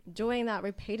keep doing that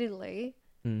repeatedly.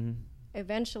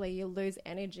 Eventually, you'll lose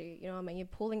energy. You know what I mean? You're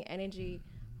pulling energy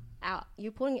out.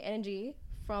 You're pulling energy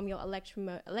from your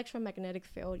electromagnetic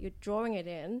field. You're drawing it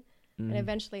in. And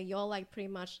eventually you're like pretty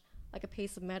much like a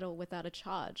piece of metal without a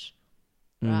charge,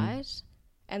 right?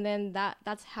 And then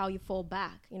that's how you fall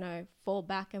back, you know, fall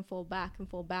back and fall back and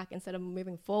fall back instead of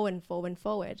moving forward and forward and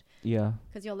forward. Yeah.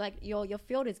 Because you're like your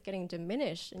field is getting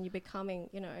diminished and you're becoming,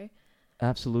 you know,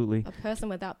 absolutely a person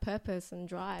without purpose and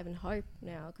drive and hope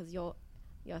now, because your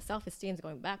self-esteem is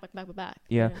going back. Yeah.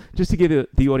 You know? Just to give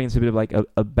the audience a bit of like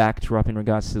a backdrop in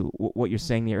regards to what you're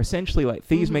saying there. Essentially, like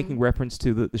Thea's making reference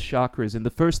to the chakras, and the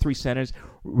first 3 centers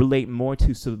relate more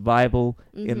to survival,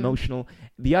 emotional.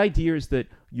 The idea is that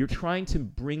you're trying to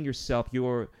bring yourself,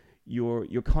 your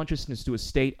consciousness to a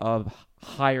state of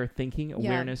higher thinking,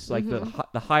 awareness, like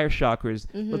the higher chakras.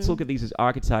 Let's look at these as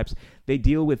archetypes. They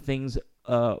deal with things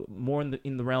more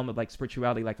in the realm of like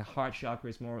spirituality. Like the heart chakra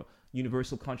is more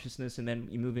universal consciousness, and then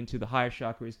you move into the higher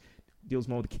chakras, deals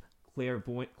more with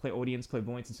clairaudience,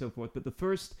 clairvoyance, and so forth. But the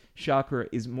first chakra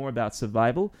is more about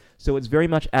survival, so it's very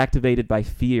much activated by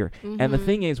fear. And the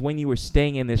thing is, when you were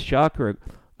staying in this chakra,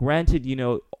 granted, you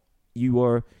know, you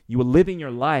were living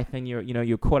your life, and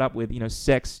you're caught up with, you know,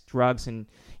 sex, drugs, and,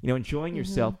 you know, enjoying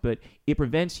yourself, but it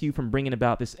prevents you from bringing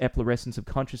about this efflorescence of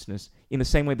consciousness in the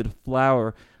same way that a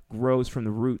flower grows from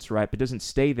the roots, right? But doesn't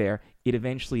stay there. It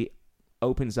eventually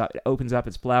opens up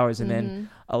its flowers and then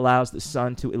allows the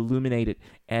sun to illuminate it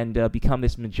and become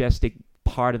this majestic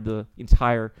part of the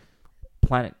entire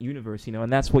planet universe, you know.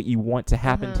 And that's what you want to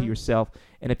happen to yourself.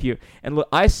 And look,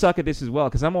 I suck at this as well,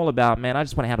 because I'm all about, man, I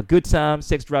just want to have a good time,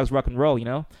 sex, drugs, rock and roll, you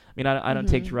know. I mean, I don't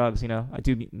take drugs, you know. I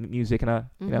do music, and I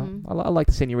like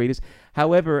the senoritas.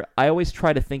 However, I always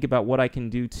try to think about what I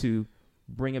can do to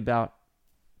bring about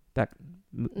that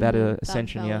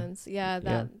ascension. Balance.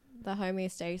 The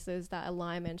homeostasis, that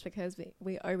alignment, because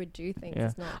we overdo things. Yeah.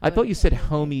 It's not I thought you said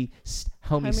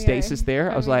homeostasis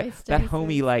there. I was like, that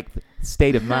homie, like,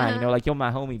 state of mind, you know, like, you're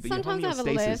my homie, but sometimes you're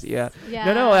homeostasis.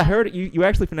 Yeah. No, I heard it. You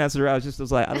actually pronounced it right. I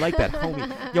was like, I like that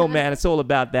homie. Yo, man, it's all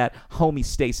about that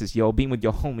homeostasis, yo, being with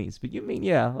your homies. But you mean,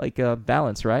 like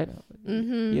balance, right?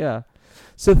 Mm-hmm. Yeah.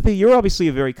 So Thea, you're obviously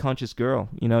a very conscious girl.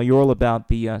 You know, you're all about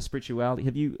the spirituality.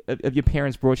 Have your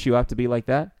parents brought you up to be like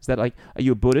that? Is that like, are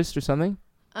you a Buddhist or something?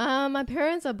 My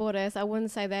parents are Buddhist. I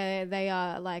wouldn't say they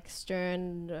are like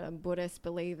stern Buddhist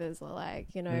believers, or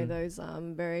like, you know, those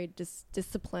very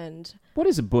disciplined. What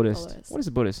is a Buddhist? Followers. What is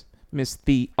a Buddhist? Miss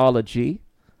Theology.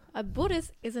 A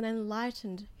Buddhist is an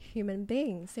enlightened human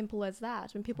being. Simple as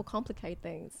that. When people complicate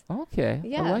things. Okay,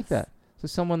 I like Yes. that. So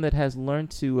someone that has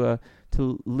learned to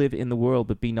live in the world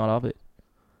but be not of it.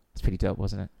 It's pretty dope,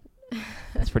 wasn't it?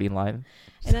 It's pretty enlightened.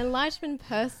 An enlightened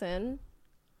person,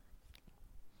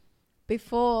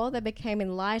 before they became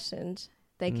enlightened,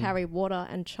 they carry water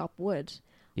and chop wood.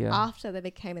 Yeah. After they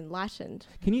became enlightened,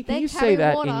 Can they you say carry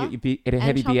that water in a and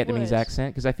heavy chop Vietnamese wood.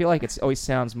 accent? Because I feel like it always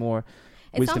sounds more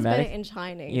it sounds better wisdomatic. in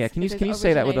Chinese. Yeah. Can you because it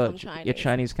say that with originated a from your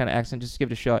Chinese kind of accent? Just give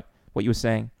it a shot. What you were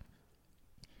saying.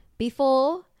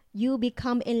 Before you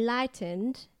become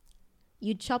enlightened,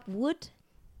 you chop wood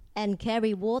and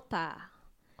carry water.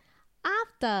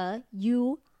 After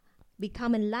you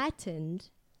become enlightened,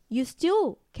 you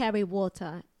still carry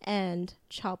water and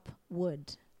chop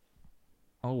wood.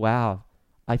 Oh wow.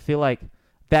 I feel like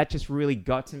that just really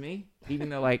got to me. Even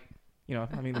though like, you know,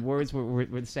 I mean the words were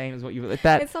the same as what you like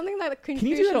that. It's something that the Can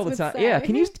Confucians you do that all the would time? say. Yeah,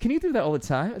 can you do that all the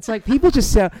time? It's like people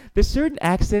just sound. There's certain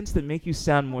accents that make you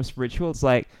sound more spiritual. It's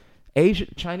like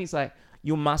Chinese, like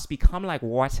you must become like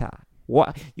water.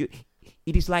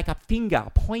 It is like a finger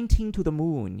pointing to the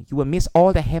moon. You will miss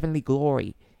all the heavenly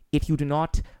glory if you do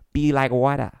not be like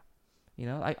water. You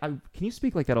know, can you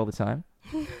speak like that all the time?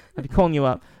 I'll be calling you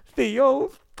up,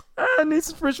 Theo. I need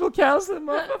spiritual counseling.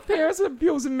 My parents are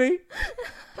abusing me.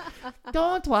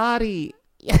 Don't worry.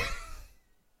 Well,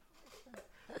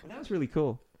 that was really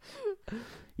cool.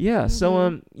 Yeah.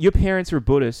 So, your parents were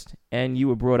Buddhist, and you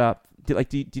were brought up.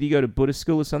 Did you go to Buddhist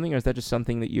school or something, or is that just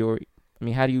something that you're? I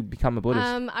mean, how do you become a Buddhist?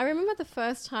 I remember the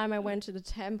first time I went to the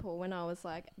temple when I was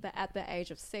like at the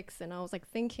age of 6, and I was like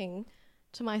thinking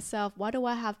to myself, why do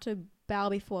I have to bow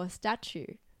before a statue?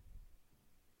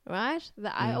 Right?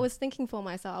 I was thinking for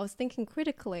myself. I was thinking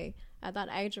critically at that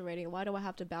age already. Why do I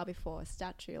have to bow before a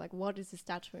statue? Like, what does the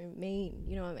statue mean?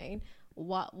 You know what I mean?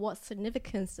 What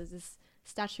significance does this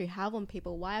statue have on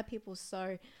people? Why are people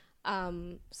so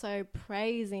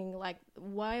praising? Like,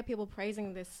 why are people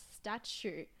praising this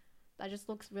statue that just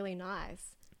looks really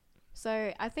nice?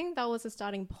 So I think that was the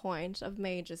starting point of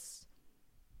me just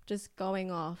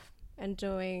going off in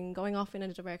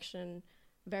a direction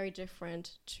very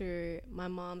different to my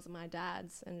mom's and my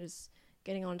dad's, and just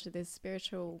getting onto this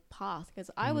spiritual path.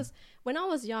 Because when I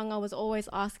was young, I was always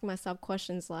asking myself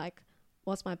questions like,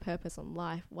 what's my purpose in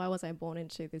life? Why was I born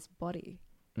into this body?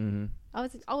 Mm-hmm.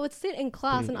 I would sit in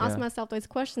class and ask myself those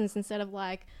questions instead of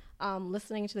like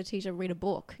listening to the teacher read a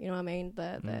book. You know what I mean?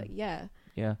 Yeah.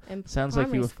 In sounds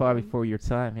like you were far before your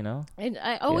time, you know? And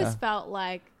I always felt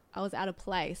like I was out of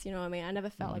place, you know what I mean? I never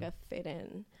felt like I fit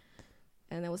in.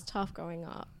 And it was tough growing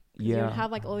up. Yeah. You would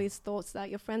have like all these thoughts that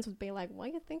your friends would be like, why are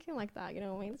you thinking like that? You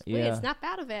know what I mean? It's weird. Snap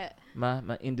out of it. My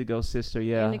indigo sister,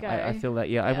 yeah. Indigo. I feel that.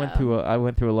 Yeah, I went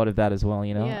through a lot of that as well,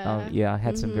 you know? I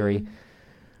had some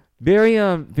very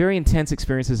intense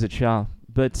experiences as a child.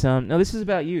 But no, this is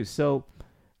about you. So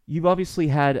you've obviously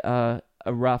had a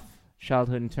rough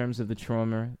childhood in terms of the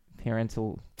trauma,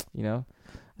 parental, you know,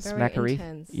 very smackery.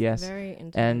 Intense. Yes. Very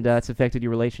intense. And it's affected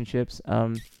your relationships.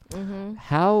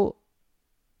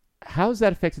 How's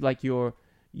that affected like your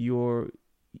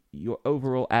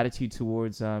overall attitude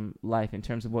towards life in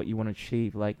terms of what you want to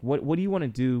achieve? Like what do you want to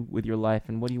do with your life,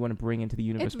 and what do you want to bring into the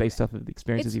universe based off of the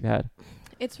experiences you've had?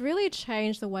 It's really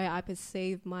changed the way I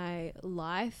perceive my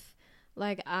life.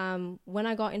 Like when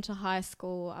I got into high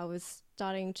school, I was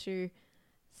starting to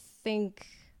think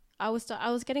I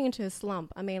was getting into a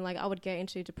slump. I mean, like I would get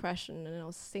into depression and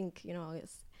I'll sink, you know, I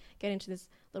get into this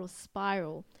little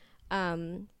spiral.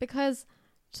 Because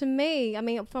to me, I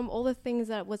mean, from all the things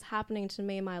that was happening to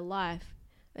me in my life,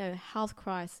 you know, health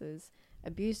crisis,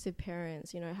 abusive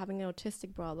parents, you know, having an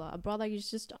autistic brother, a brother you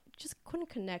just couldn't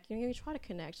connect. You know, you try to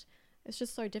connect. It's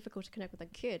just so difficult to connect with a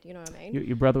kid, you know what I mean?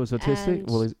 Your brother was autistic? And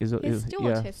well, he's still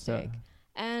autistic.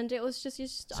 And it was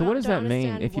just, so what does that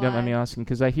mean, if you don't mind me asking?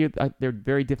 Because I hear they're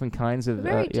very different kinds of...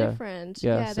 Very different.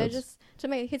 Yeah, so they're just, to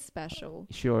me, he's special.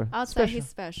 Sure. I would say he's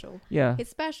special. Yeah. He's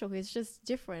special. He's just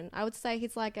different. I would say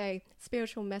he's like a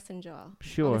spiritual messenger on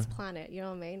this planet. You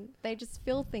know what I mean? They just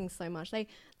feel things so much. They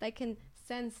can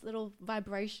sense little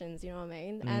vibrations, you know what I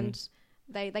mean? And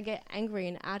they get angry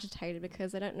and agitated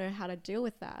because they don't know how to deal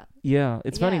with that. Yeah,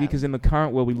 it's funny Yeah. because in the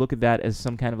current world we look at that as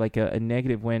some kind of like a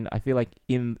negative, when I feel like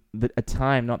in a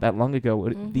time not that long ago,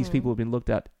 these people have been looked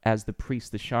at as the priests,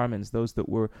 the shamans, those that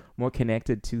were more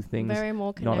connected to things, Very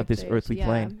more connected. not at this earthly yeah.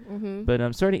 plane. But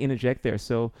I'm sorry to interject there.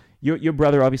 So your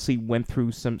brother obviously went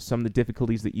through some of the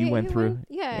difficulties that you went through.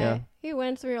 He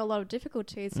went through a lot of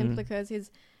difficulties simply because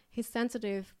he's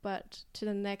sensitive, but to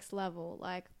the next level.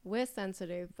 Like, we're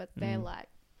sensitive, but they're like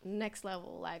next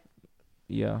level, like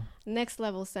next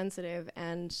level sensitive.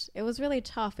 And it was really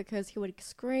tough because he would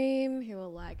scream, he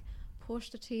will like push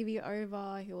the TV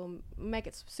over, he will make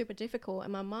it super difficult.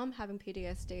 And my mum having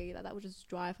PTSD, that would just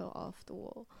drive her off the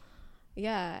wall.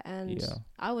 Yeah, and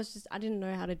I didn't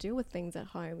know how to deal with things at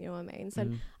home, you know what I mean? So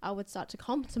I would start to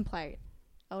contemplate.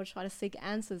 I would try to seek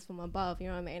answers from above, you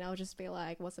know what I mean? I would just be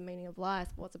like, what's the meaning of life?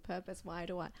 What's the purpose? Why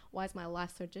is my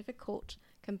life so difficult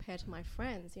compared to my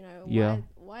friends? You know,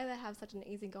 why they have such an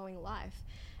easygoing life?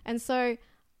 And so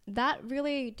that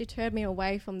really deterred me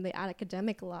away from the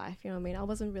academic life, you know what I mean? I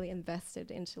wasn't really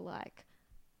invested into like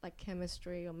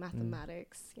chemistry or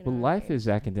mathematics. You know, well, life is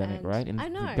academic, right? And I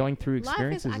know. Going through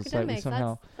experiences is like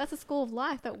somehow that's a school of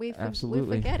life that we're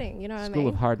absolutely forgetting. You know what I mean? School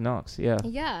of hard knocks. Yeah.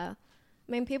 Yeah.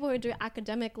 I mean, people who do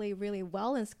academically really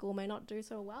well in school may not do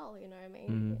so well, you know what I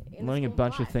mean? Learning a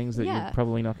bunch of things that you're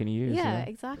probably not going to use. Yeah,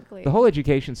 exactly. The whole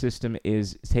education system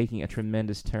is taking a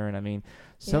tremendous turn. I mean,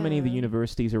 so many of the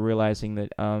universities are realizing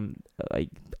that like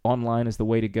online is the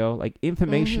way to go. Like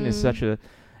information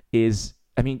is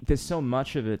I mean, there's so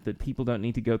much of it that people don't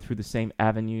need to go through the same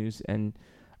avenues. And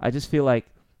I just feel like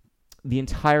the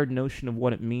entire notion of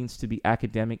what it means to be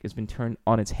academic has been turned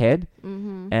on its head.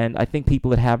 And I think people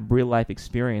that have real life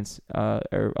experience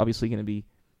are obviously going to be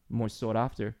more sought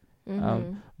after.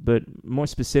 But more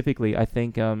specifically, I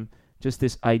think just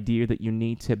this idea that you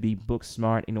need to be book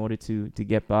smart in order to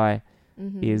get by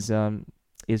is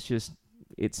just,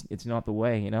 it's not the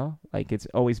way, you know? Like, it's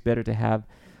always better to have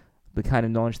the kind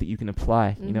of knowledge that you can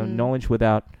apply. You know, knowledge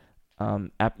without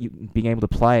being able to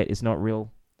apply it is not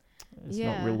real. It's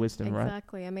not real wisdom, right?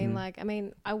 Exactly. I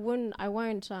mean, I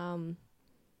won't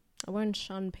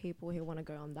shun people who want to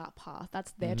go on that path.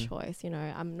 That's their choice. You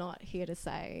know, I'm not here to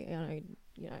say,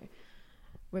 you know,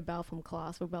 rebel from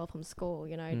class, rebel from school,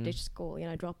 you know, ditch school, you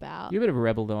know, drop out. You're a bit of a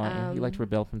rebel, though, aren't you? You like to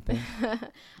rebel from things.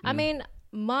 I mean,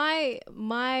 my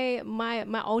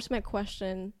ultimate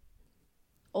question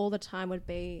all the time would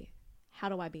be, how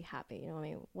do I be happy? You know what I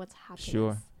mean? What's happiness?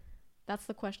 Sure. That's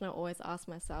the question I always ask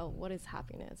myself. What is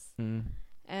happiness?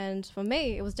 And for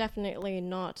me, it was definitely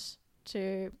not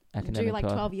to do like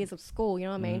 12 years of school, you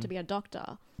know what I mean, to be a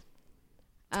doctor.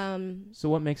 So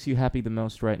what makes you happy the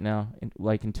most right now,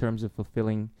 in terms of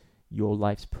fulfilling your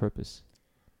life's purpose?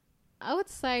 I would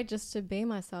say just to be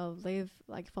myself,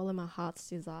 follow my heart's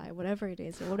desire, whatever it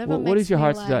is, or whatever. What is your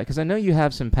heart's desire? Because I know you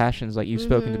have some passions, like you've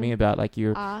spoken to me about, like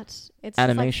your art. It's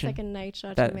animation. Just like second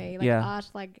nature to me. Like art,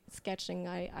 like sketching.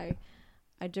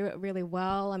 I do it really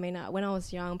well. I mean, when I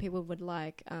was young, people would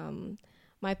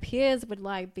my peers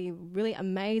would be really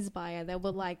amazed by it. They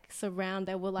would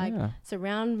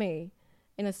surround me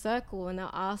in a circle, and they'll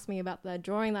ask me about the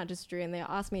drawing that I just drew, and they'll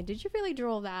ask me, did you really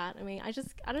draw that? I mean,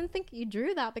 I don't think you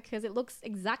drew that because it looks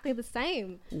exactly the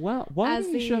same. Well, why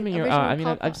didn't you show me your art? I mean,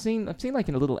 I've seen like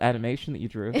in a little animation that you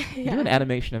drew. You drew an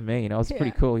animation of me, you know, it's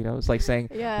pretty cool, you know, it's like saying,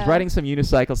 I was riding some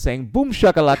unicycle saying, boom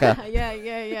shakalaka.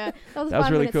 yeah. That was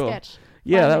really cool. Sketch.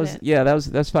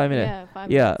 That's 5 minutes. Yeah, 5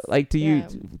 minutes. Like, do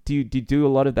you do a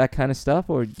lot of that kind of stuff,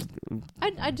 or?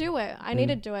 I do it. I need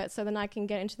to do it so then I can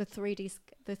get into the 3D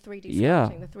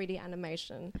sculpting, the 3D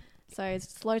animation. So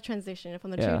it's slow transition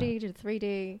from the 2D to the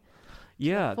 3D.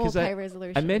 Yeah, because 4K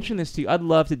resolution. I mentioned this to you. I'd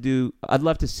love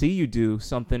to see you do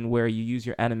something where you use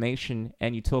your animation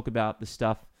and you talk about the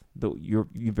stuff that you're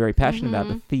very passionate about,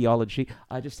 the theology.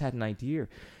 I just had an idea.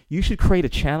 You should create a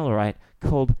channel, right,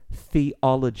 called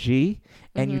Thiology,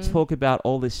 and you talk about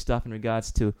all this stuff in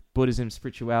regards to Buddhism,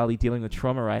 spirituality, dealing with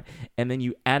trauma, right? And then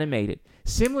you animate it.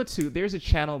 Similar to, there's a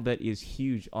channel that is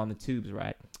huge on the tubes,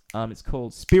 right? It's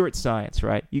called Spirit Science,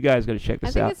 right? You guys got to check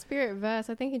this out. I think it's Spirit Verse.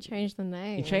 I think he changed the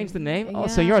name. He changed the name? Yeah. Oh,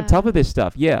 so you're on top of this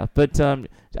stuff. Yeah, but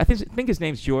I think his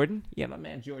name's Jordan. Yeah, my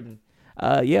man Jordan.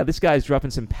 This guy's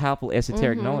dropping some palpable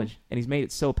esoteric knowledge, and he's made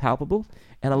it so palpable.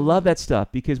 And I love that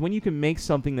stuff, because when you can make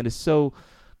something that is so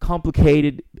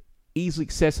complicated, easily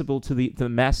accessible to the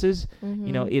masses,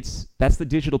 you know, that's the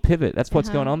digital pivot. That's what's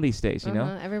going on these days, you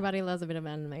know? Everybody loves a bit of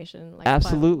animation.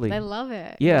 Absolutely. They love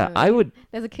it. Yeah, you know? I would.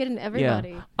 There's a kid in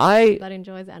everybody that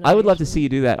enjoys animation. I would love to see you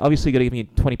do that. Obviously, you got to give me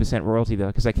 20% royalty, though,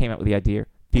 because I came up with the idea.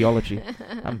 Theology.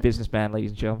 I'm a businessman,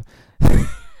 ladies and gentlemen.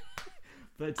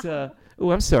 But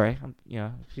oh, I'm sorry.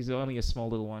 She's only a small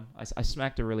little one. I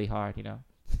smacked her really hard,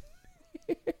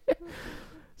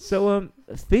 So,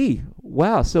 Thea,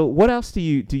 wow. So, what else do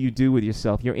you do with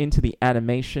yourself? You're into the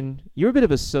animation. You're a bit of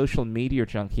a social media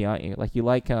junkie, aren't you? Like you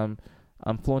like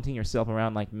flaunting yourself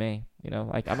around like me.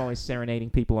 Like I'm always serenading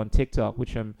people on TikTok,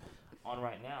 which I'm on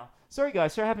right now. Sorry,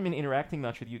 guys. Sorry, I haven't been interacting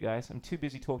much with you guys. I'm too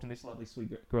busy talking to this lovely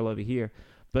sweet girl over here.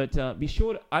 But be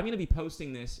sure I'm going to be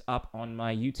posting this up on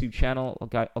my YouTube channel.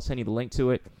 I'll send you the link to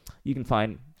it. You can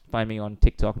find me on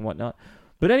TikTok and whatnot.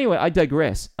 But anyway, I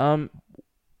digress.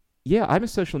 Yeah, I'm a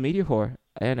social media whore,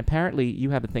 and apparently you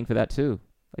have a thing for that too.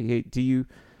 Like, do you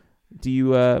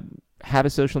have a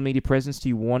social media presence? Do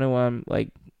you want to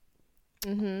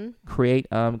create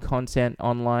content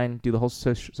online? Do the whole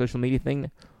social media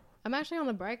thing? I'm actually on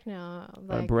a break now.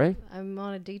 A break? I'm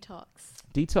on a detox.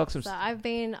 Detox. So I've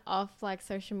been off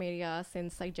social media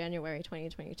since January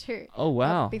 2022. Oh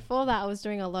wow! Before that, I was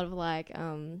doing a lot of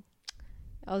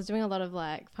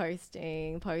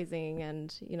posing,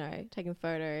 and taking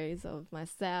photos of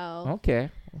myself.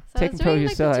 Okay. So taking photos of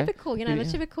yourself. The typical, the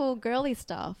typical girly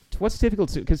stuff. What's typical?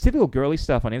 Because typical girly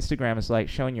stuff on Instagram is like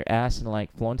showing your ass and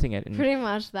like flaunting it. And pretty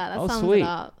much that. That sums sweet. It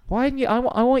up. Why didn't you?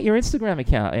 I want your Instagram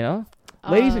account.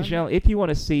 Ladies and gentlemen, if you want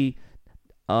to see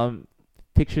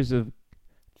pictures of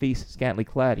Thea scantily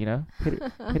clad,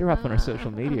 hit her up on her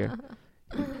social media.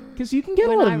 Because you can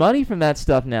get a lot of money from that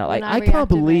stuff now. Like I can't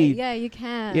believe. Yeah, you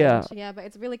can. Yeah, but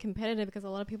it's really competitive because a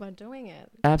lot of people are doing it.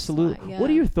 Absolutely. What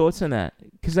are your thoughts on that?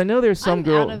 Because I know there's some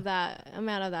girl. I'm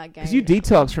out of that game. Because you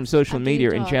detox from social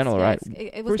media in general, right?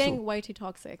 It was getting way too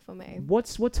toxic for me.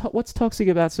 What's toxic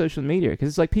about social media? Because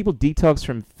it's like people detox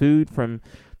from food, from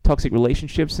toxic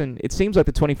relationships, and it seems like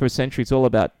the 21st century it's all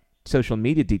about social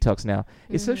media detox now.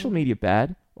 Is social media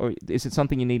bad, or is it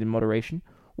something you need in moderation?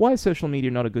 Why is social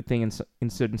media not a good thing in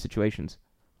certain situations?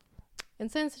 In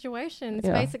certain situations,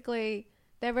 basically,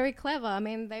 they're very clever. I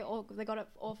mean, they got it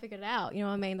all figured out. You know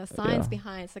what I mean? The science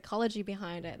behind it, psychology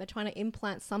behind it. They're trying to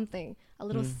implant something, a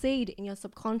little seed in your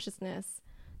subconsciousness,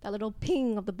 that little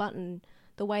ping of the button,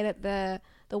 the way they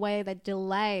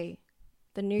delay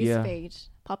the news feed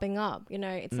popping up.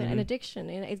 It's an addiction.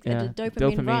 It's a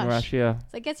dopamine rush. Yeah.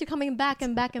 So it gets you coming back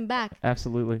and back and back.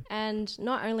 Absolutely. And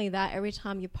not only that, every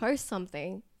time you post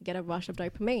something, you get a rush of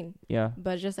dopamine. Yeah.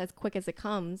 But just as quick as it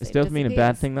comes, is dopamine a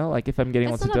bad thing though? Like if I'm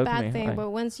getting lots of dopamine, it's not a bad thing. But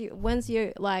once you run those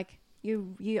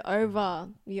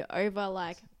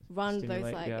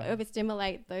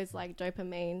overstimulate those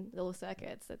dopamine little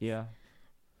circuits.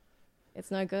 It's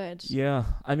no good. Yeah.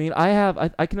 I mean,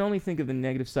 I can only think of the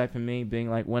negative side for me being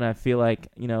like when I feel like,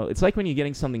 it's like when you're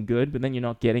getting something good, but then you're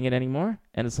not getting it anymore.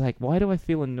 And it's like, why do I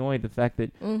feel annoyed the fact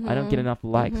that I don't get enough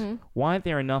likes? Why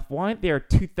aren't there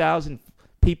 2,000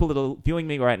 people that are viewing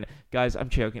me right now? Guys, I'm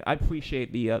joking. I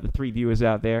appreciate the 3 viewers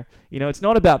out there. It's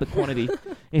not about the quantity.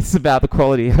 It's about the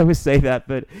quality. I always say that.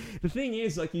 But the thing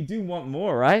is, like, you do want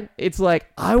more, right? It's like,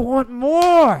 I want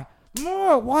more.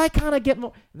 More. Why can't I get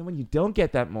more? And then when you don't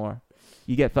get that more,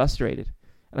 you get frustrated.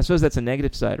 And I suppose that's a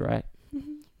negative side, right?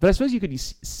 But I suppose you could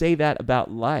say that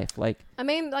about life. Like,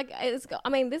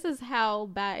 this is how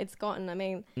bad it's gotten. I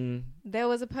mean, there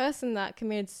was a person that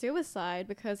committed suicide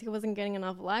because he wasn't getting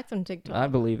enough likes on TikTok. I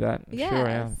believe that. Yes. Sure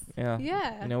I am. Yeah.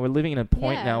 Yeah. We're living in a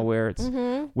point now where it's,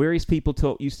 whereas people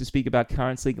used to speak about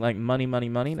currency like money.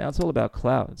 Now it's all about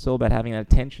clout. It's all about having that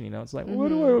attention. It's like, why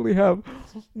do I only have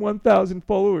 1,000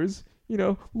 followers?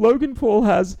 Logan Paul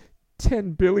has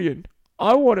 10 billion.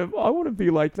 I want to be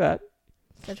like that.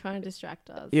 They're trying to distract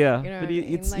us. Yeah, but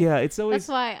it's always. That's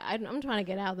why I'm trying to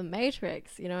get out of the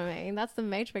matrix. You know what I mean? That's the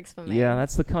matrix for me. Yeah,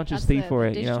 that's the conscious thief for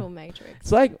it. Digital matrix.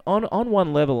 It's like on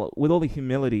one level, with all the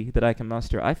humility that I can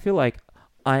muster, I feel like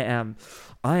I am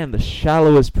the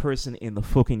shallowest person in the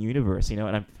fucking universe. And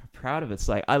I'm proud of it. It's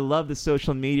like I love the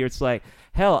social media. It's like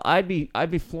hell, I'd be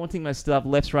flaunting my stuff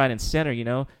left, right, and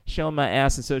center. Showing my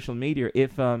ass in social media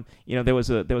if there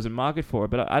was a market for it.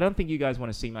 But I don't think you guys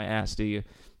want to see my ass, do you?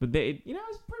 But I got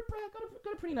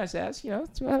a pretty nice ass. I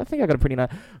think I got a pretty nice.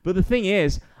 But the thing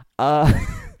is,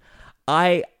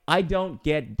 I don't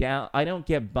get down. I don't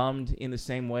get bummed in the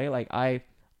same way. Like I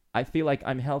feel like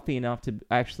I'm healthy enough to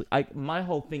actually. My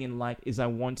whole thing in life is I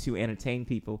want to entertain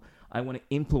people. I want to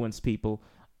influence people,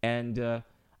 and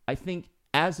I think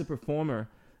as a performer,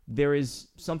 there is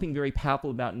something very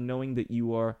powerful about knowing that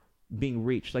you are being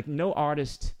reached. Like no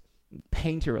artist,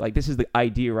 painter, like this is the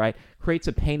idea, right? Creates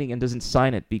a painting and doesn't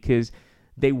sign it because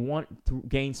they want to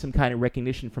gain some kind of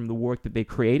recognition from the work that they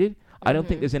created. I don't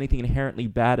think there's anything inherently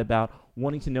bad about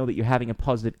wanting to know that you're having a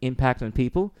positive impact on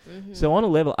people. So on a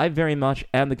level, I very much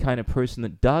am the kind of person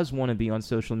that does want to be on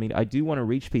social media. I do want to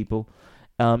reach people.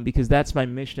 because that's my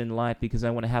mission in life, because I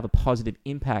want to have a positive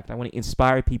impact. I want to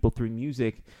inspire people through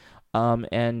music.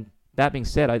 And that being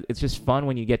said, it's just fun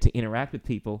when you get to interact with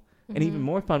people. And even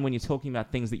more fun when you're talking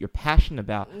about things that you're passionate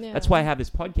about. Yeah. That's why I have this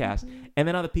podcast. And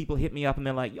then other people hit me up and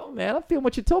they're like, yo, man, I feel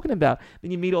what you're talking about. Then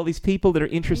you meet all these people that are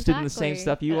interested in the same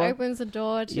stuff you it are. It opens the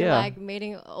door to like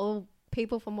meeting all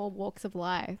people from all walks of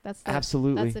life.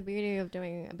 Absolutely. That's the beauty of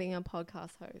being a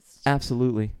podcast host.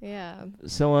 Absolutely. Yeah.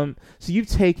 So you've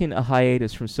taken a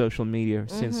hiatus from social media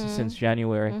since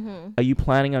January. Are you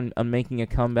planning on making a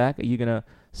comeback? Are you gonna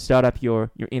start up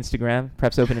your Instagram,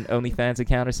 perhaps open an OnlyFans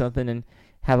account or something, and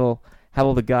have all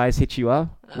the guys hit you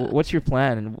up? What's your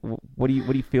plan, and what do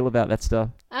you feel about that stuff?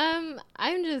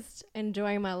 I'm just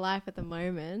enjoying my life at the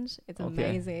moment. It's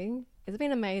amazing. It's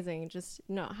been amazing just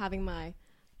not having my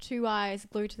 2 eyes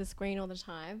glued to the screen all the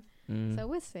time. So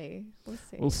we'll see.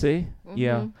 We'll see.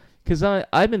 Yeah, because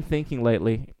I've been thinking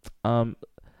lately,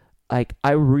 like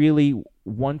I really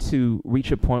want to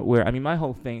reach a point where, I mean, my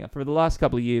whole thing for the last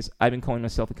couple of years, I've been calling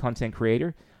myself a content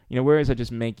creator. Whereas I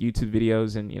just make YouTube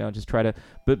videos and, just try to,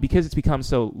 but because it's become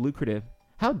so lucrative,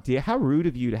 how rude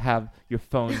of you to have your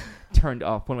phone turned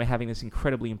off when we're having this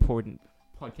incredibly important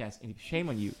podcast. And shame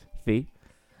on you, Fee.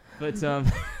 But,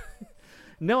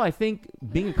 no, I think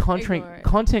being a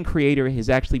content creator has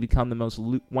actually become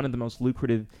one of the most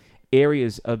lucrative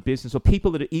areas of business, or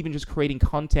people that are even just creating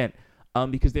content,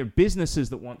 because they're businesses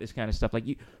that want this kind of stuff. Like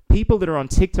people that are on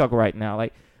TikTok right now,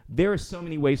 like there are so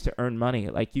many ways to earn money.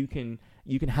 Like you can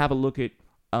have a look at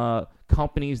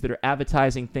companies that are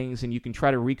advertising things, and you can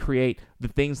try to recreate the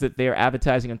things that they're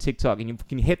advertising on TikTok, and you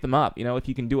can hit them up, if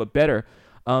you can do it better.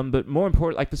 But more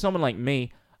important, like for someone like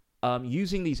me,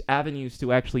 using these avenues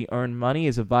to actually earn money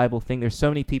is a viable thing. There's so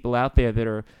many people out there that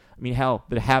are,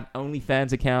 that have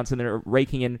OnlyFans accounts and that are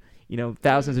raking in,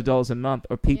 thousands of dollars a month,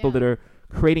 or people that are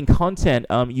creating content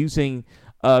using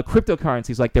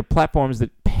cryptocurrencies, like they're platforms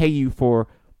that pay you for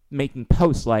making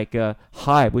posts, like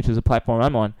Hive, which is a platform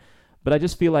I'm on. But I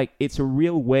just feel like it's a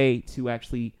real way to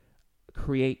actually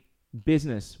create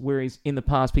business, whereas in the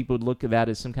past people would look at that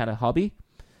as some kind of hobby.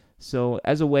 So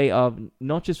as a way of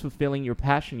not just fulfilling your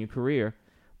passion, your career,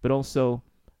 but also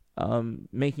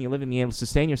making a living, being able to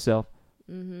sustain yourself,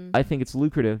 I think it's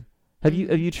lucrative. Have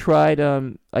you tried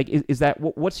is that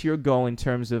what's your goal in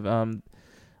terms of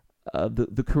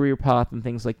the career path and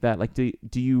things like that? Like do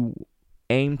you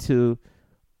aim to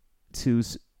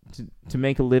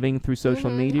make a living through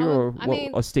social media,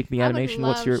 or stick to the animation?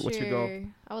 What's your goal?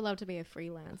 I would love to be a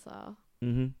freelancer.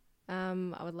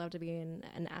 I would love to be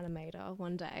an animator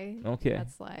one day. Okay.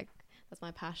 That's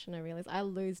my passion. I realize I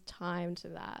lose time to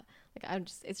that. Like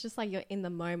it's just like you're in the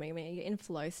moment. I mean, you're in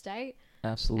flow state.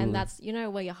 Absolutely. And that's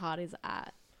where your heart is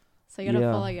at. So you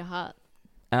gotta follow your heart.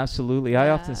 Absolutely. I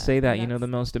often say that, the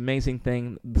most amazing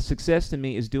thing, the success to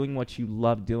me is doing what you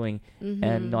love doing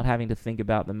and not having to think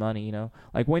about the money,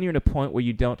 Like when you're in a point where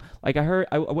you don't, like I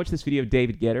watched this video of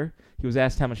David Guetta. He was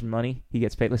asked how much money he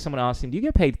gets paid. Like someone asked him, do you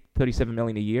get paid $37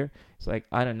 million a year? It's like,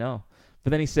 I don't know. But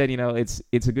then he said,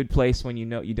 it's a good place when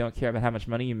you don't care about how much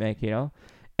money you make, And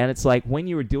it's like when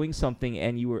you were doing something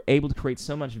and you were able to create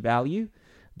so much value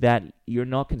that you're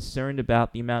not concerned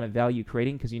about the amount of value you're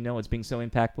creating, because it's being so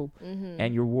impactful,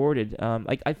 and you're rewarded.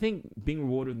 I think being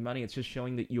rewarded with money, it's just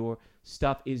showing that your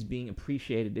stuff is being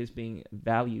appreciated, is being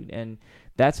valued, and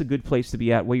that's a good place to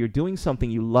be at, where you're doing something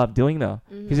you love doing, though,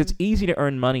 because it's easy to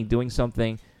earn money doing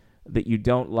something that you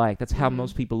don't like. That's how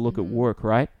most people look at work,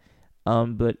 right?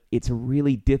 But it's a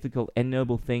really difficult and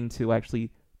noble thing to actually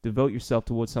devote yourself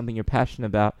towards something you're passionate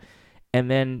about,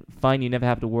 and then find you never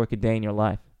have to work a day in your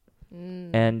life.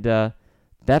 And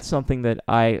that's something that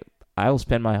I'll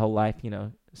spend my whole life,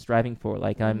 striving for.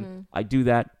 Like I do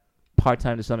that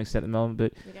part-time to some extent at the moment,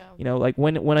 but like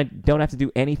when I don't have to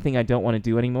do anything I don't want to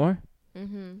do anymore,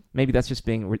 maybe that's just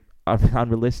being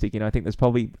unrealistic. I think there's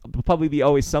probably be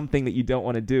always something that you don't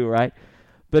want to do, right?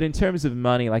 But in terms of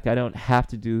money, like I don't have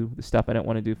to do the stuff I don't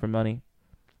want to do for money.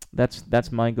 That's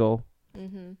my goal.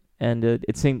 And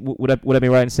it seems, would I be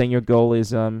right in saying your goal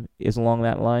is along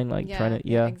that line, like trying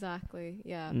to exactly,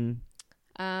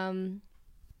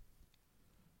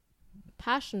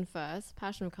 passion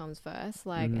comes first,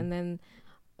 like and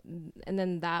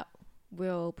then that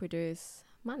will produce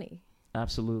money.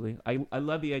 Absolutely. I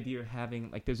love the idea of having,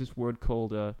 like, there's this word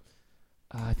called I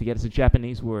forget, it's a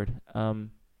Japanese word.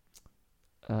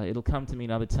 It'll come to me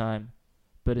another time.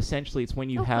 But essentially, it's when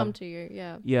you have... come to you,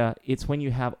 yeah. Yeah, it's when you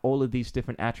have all of these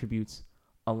different attributes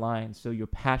aligned. So your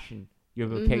passion, your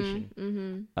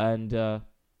vocation, and,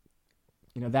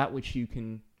 that which you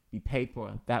can be paid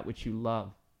for, that which you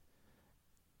love.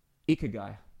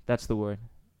 Ikigai, that's the word.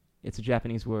 It's a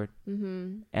Japanese word.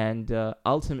 Mm-hmm. And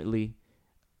ultimately,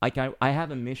 like I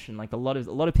have a mission. Like a lot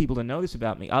of people don't know this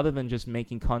about me, other than just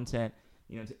making content,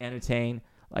 to entertain.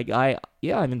 Like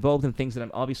I'm involved in things that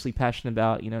I'm obviously passionate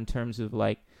about, in terms of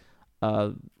like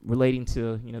relating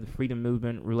to the freedom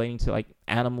movement, relating to like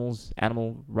animals,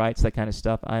 animal rights, that kind of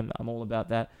stuff. I'm all about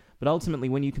that. But ultimately,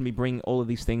 when you can be bringing all of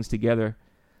these things together,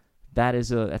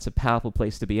 that's a powerful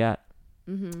place to be at.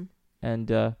 Mm-hmm. And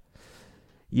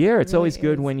yeah, it's really always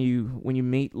good is. when you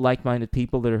meet like-minded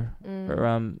people that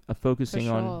are focusing For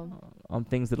sure. on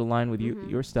things that align with Mhm.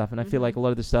 your stuff. And I feel like a lot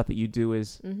of the stuff that you do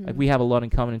is Mhm. like we have a lot in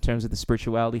common in terms of the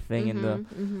spirituality thing and the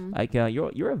Mhm. like.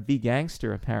 You're a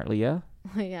gangster apparently, yeah.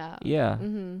 Yeah. Yeah.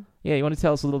 Mm-hmm. Yeah, you want to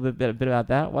tell us a little bit about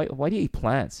that? Why do you eat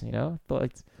plants?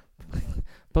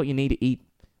 Thought you need to eat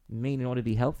meat in order to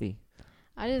be healthy.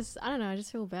 I don't know. I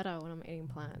just feel better when I'm eating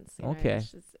plants. Okay.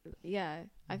 It's just, yeah,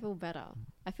 I feel better.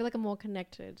 I feel like I'm more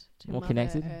connected to More Mother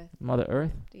connected? Earth. Mother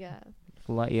Earth. Yeah.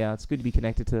 Well, yeah, it's good to be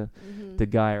connected to Mm-hmm. the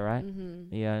Gaia, right?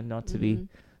 Mm-hmm. Yeah, not to be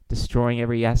destroying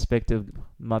every aspect of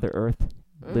Mother Earth,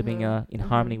 living in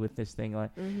harmony with this thing,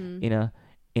 like Mm-hmm.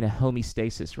 in a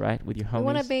homeostasis, right, with your homies. We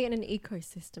want to be in an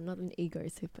ecosystem, not an ego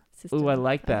system. Ooh, I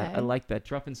like that. Okay. I like that.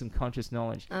 Dropping some conscious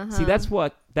knowledge. Uh-huh. See, that's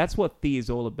what Thea is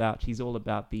all about. She's all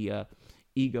about the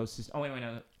ego system. Oh, wait,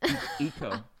 no.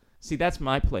 Eco. See, that's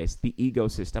my place, the ego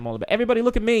system. I'm all about, everybody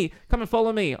look at me. Come and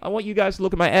follow me. I want you guys to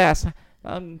look at my ass.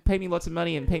 Pay me lots of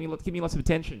money and give me lots of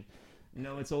attention.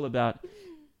 No, it's all about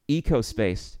eco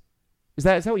space. Is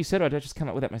that what you said, or did I just come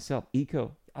up with that myself?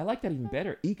 Eco. I like that even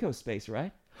better. Eco space,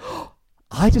 right?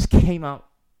 I just came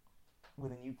up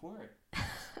with a new word.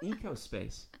 Eco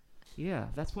space. Yeah,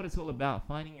 that's what it's all about.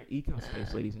 Finding your eco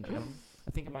space, ladies and gentlemen.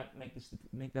 I think I might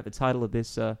make that the title of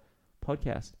this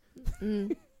podcast.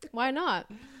 Why not?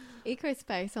 Eco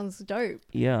space sounds dope.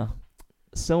 Yeah.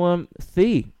 So,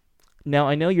 Thea, now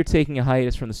I know you're taking a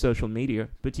hiatus from the social media,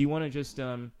 but do you want to just,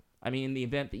 in the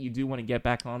event that you do want to get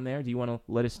back on there, do you want to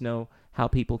let us know how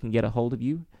people can get a hold of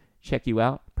you, check you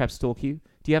out, perhaps stalk you?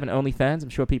 Do you have an OnlyFans? I'm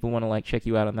sure people want to check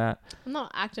you out on that. I'm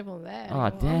not active on there. Oh,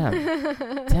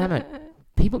 anymore. damn it.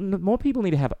 More people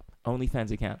need to have an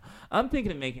OnlyFans account. I'm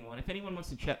thinking of making one. If anyone wants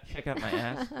to check out my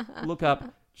ass, look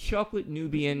up Chocolate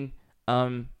Nubian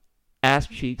ass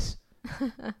cheeks.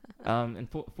 And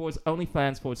for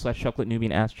OnlyFans / Chocolate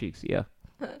Nubian ass cheeks. Yeah.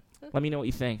 Let me know what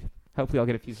you think. Hopefully I'll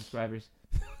get a few subscribers.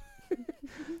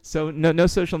 So no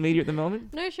social media at the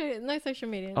moment? No social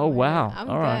media. Oh, wow. I'm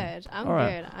All right. good. I'm All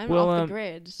right. good. I'm Well, off the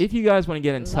grid. If you guys want to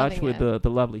get in touch Loving with it. the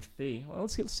lovely Thea, well,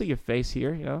 let's see your face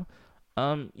here.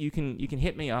 You can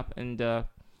hit me up, and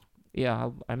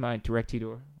I might direct you to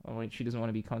her. Oh, wait, she doesn't want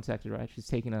to be contacted, right? She's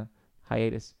taking a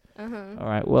hiatus. All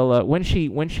right. Well, when she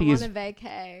I'm is on a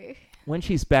vacay. when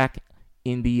she's back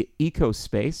in the eco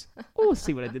space, oh,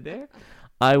 see what I did there?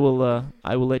 I will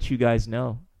let you guys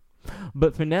know.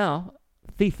 But for now,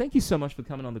 Thea, thank you so much for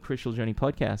coming on the Crystal Journey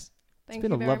podcast. Thank It's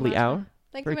been you a very lovely much hour.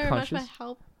 Thank Very you very much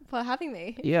conscious. for having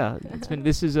me. Yeah, it's been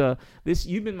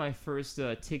you've been my first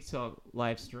TikTok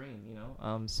live stream,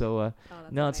 so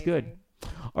that's no, it's good. amazing.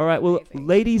 All right, well, Amazing.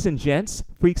 ladies and gents,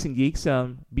 freaks and geeks,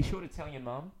 be sure to tell your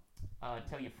mom,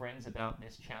 tell your friends about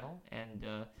this channel, and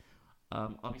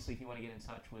obviously if you want to get in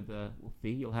touch with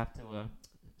Thea, you'll have to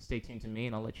stay tuned to me,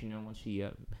 and I'll let you know once she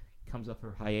comes up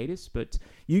her hiatus. But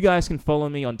you guys can follow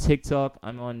me on TikTok.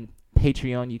 I'm on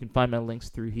Patreon. You can find my links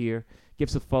through here. Give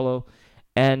us a follow.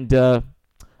 And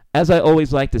as I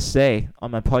always like to say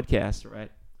on my podcast, right?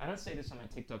 I don't say this on my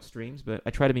TikTok streams, but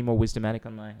I try to be more wisdomatic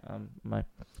on my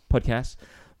podcast.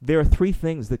 There are 3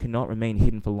 things that cannot remain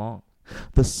hidden for long: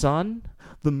 the sun,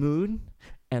 the moon,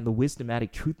 and the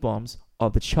wisdomatic truth bombs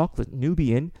of the chocolate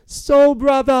Nubian soul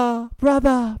brother.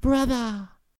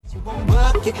 You won't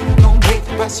work it, don't hate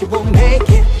the rest, you won't make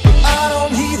it. I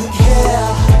don't even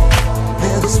care.